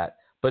about that.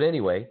 But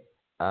anyway,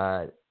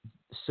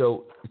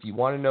 so if you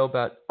want to know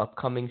about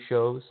upcoming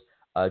shows,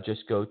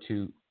 just go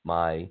to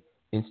my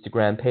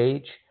Instagram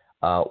page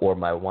or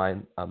my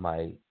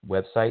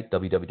website,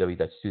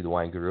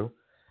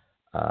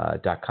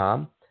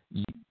 www.stuthewineguru.com.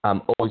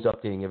 I'm always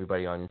updating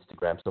everybody on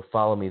Instagram, so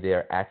follow me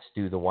there at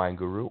Stu the Wine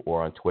Guru,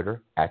 or on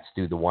Twitter at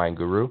Stu the Wine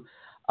Guru.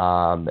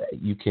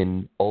 You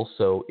can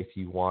also, if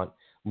you want,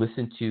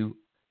 listen to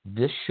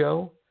this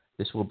show.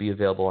 This will be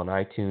available on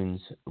iTunes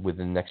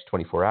within the next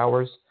 24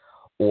 hours,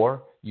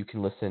 or you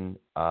can listen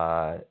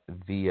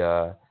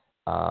via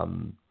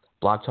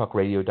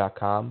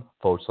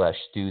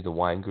blogtalkradio.com/Stu the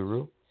Wine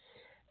Guru.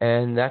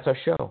 And that's our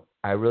show.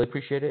 I really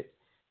appreciate it.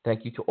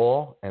 Thank you to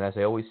all. And as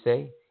I always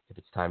say, if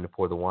it's time to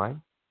pour the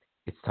wine,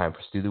 it's time for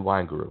Stu the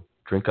Wine Guru.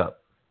 Drink up.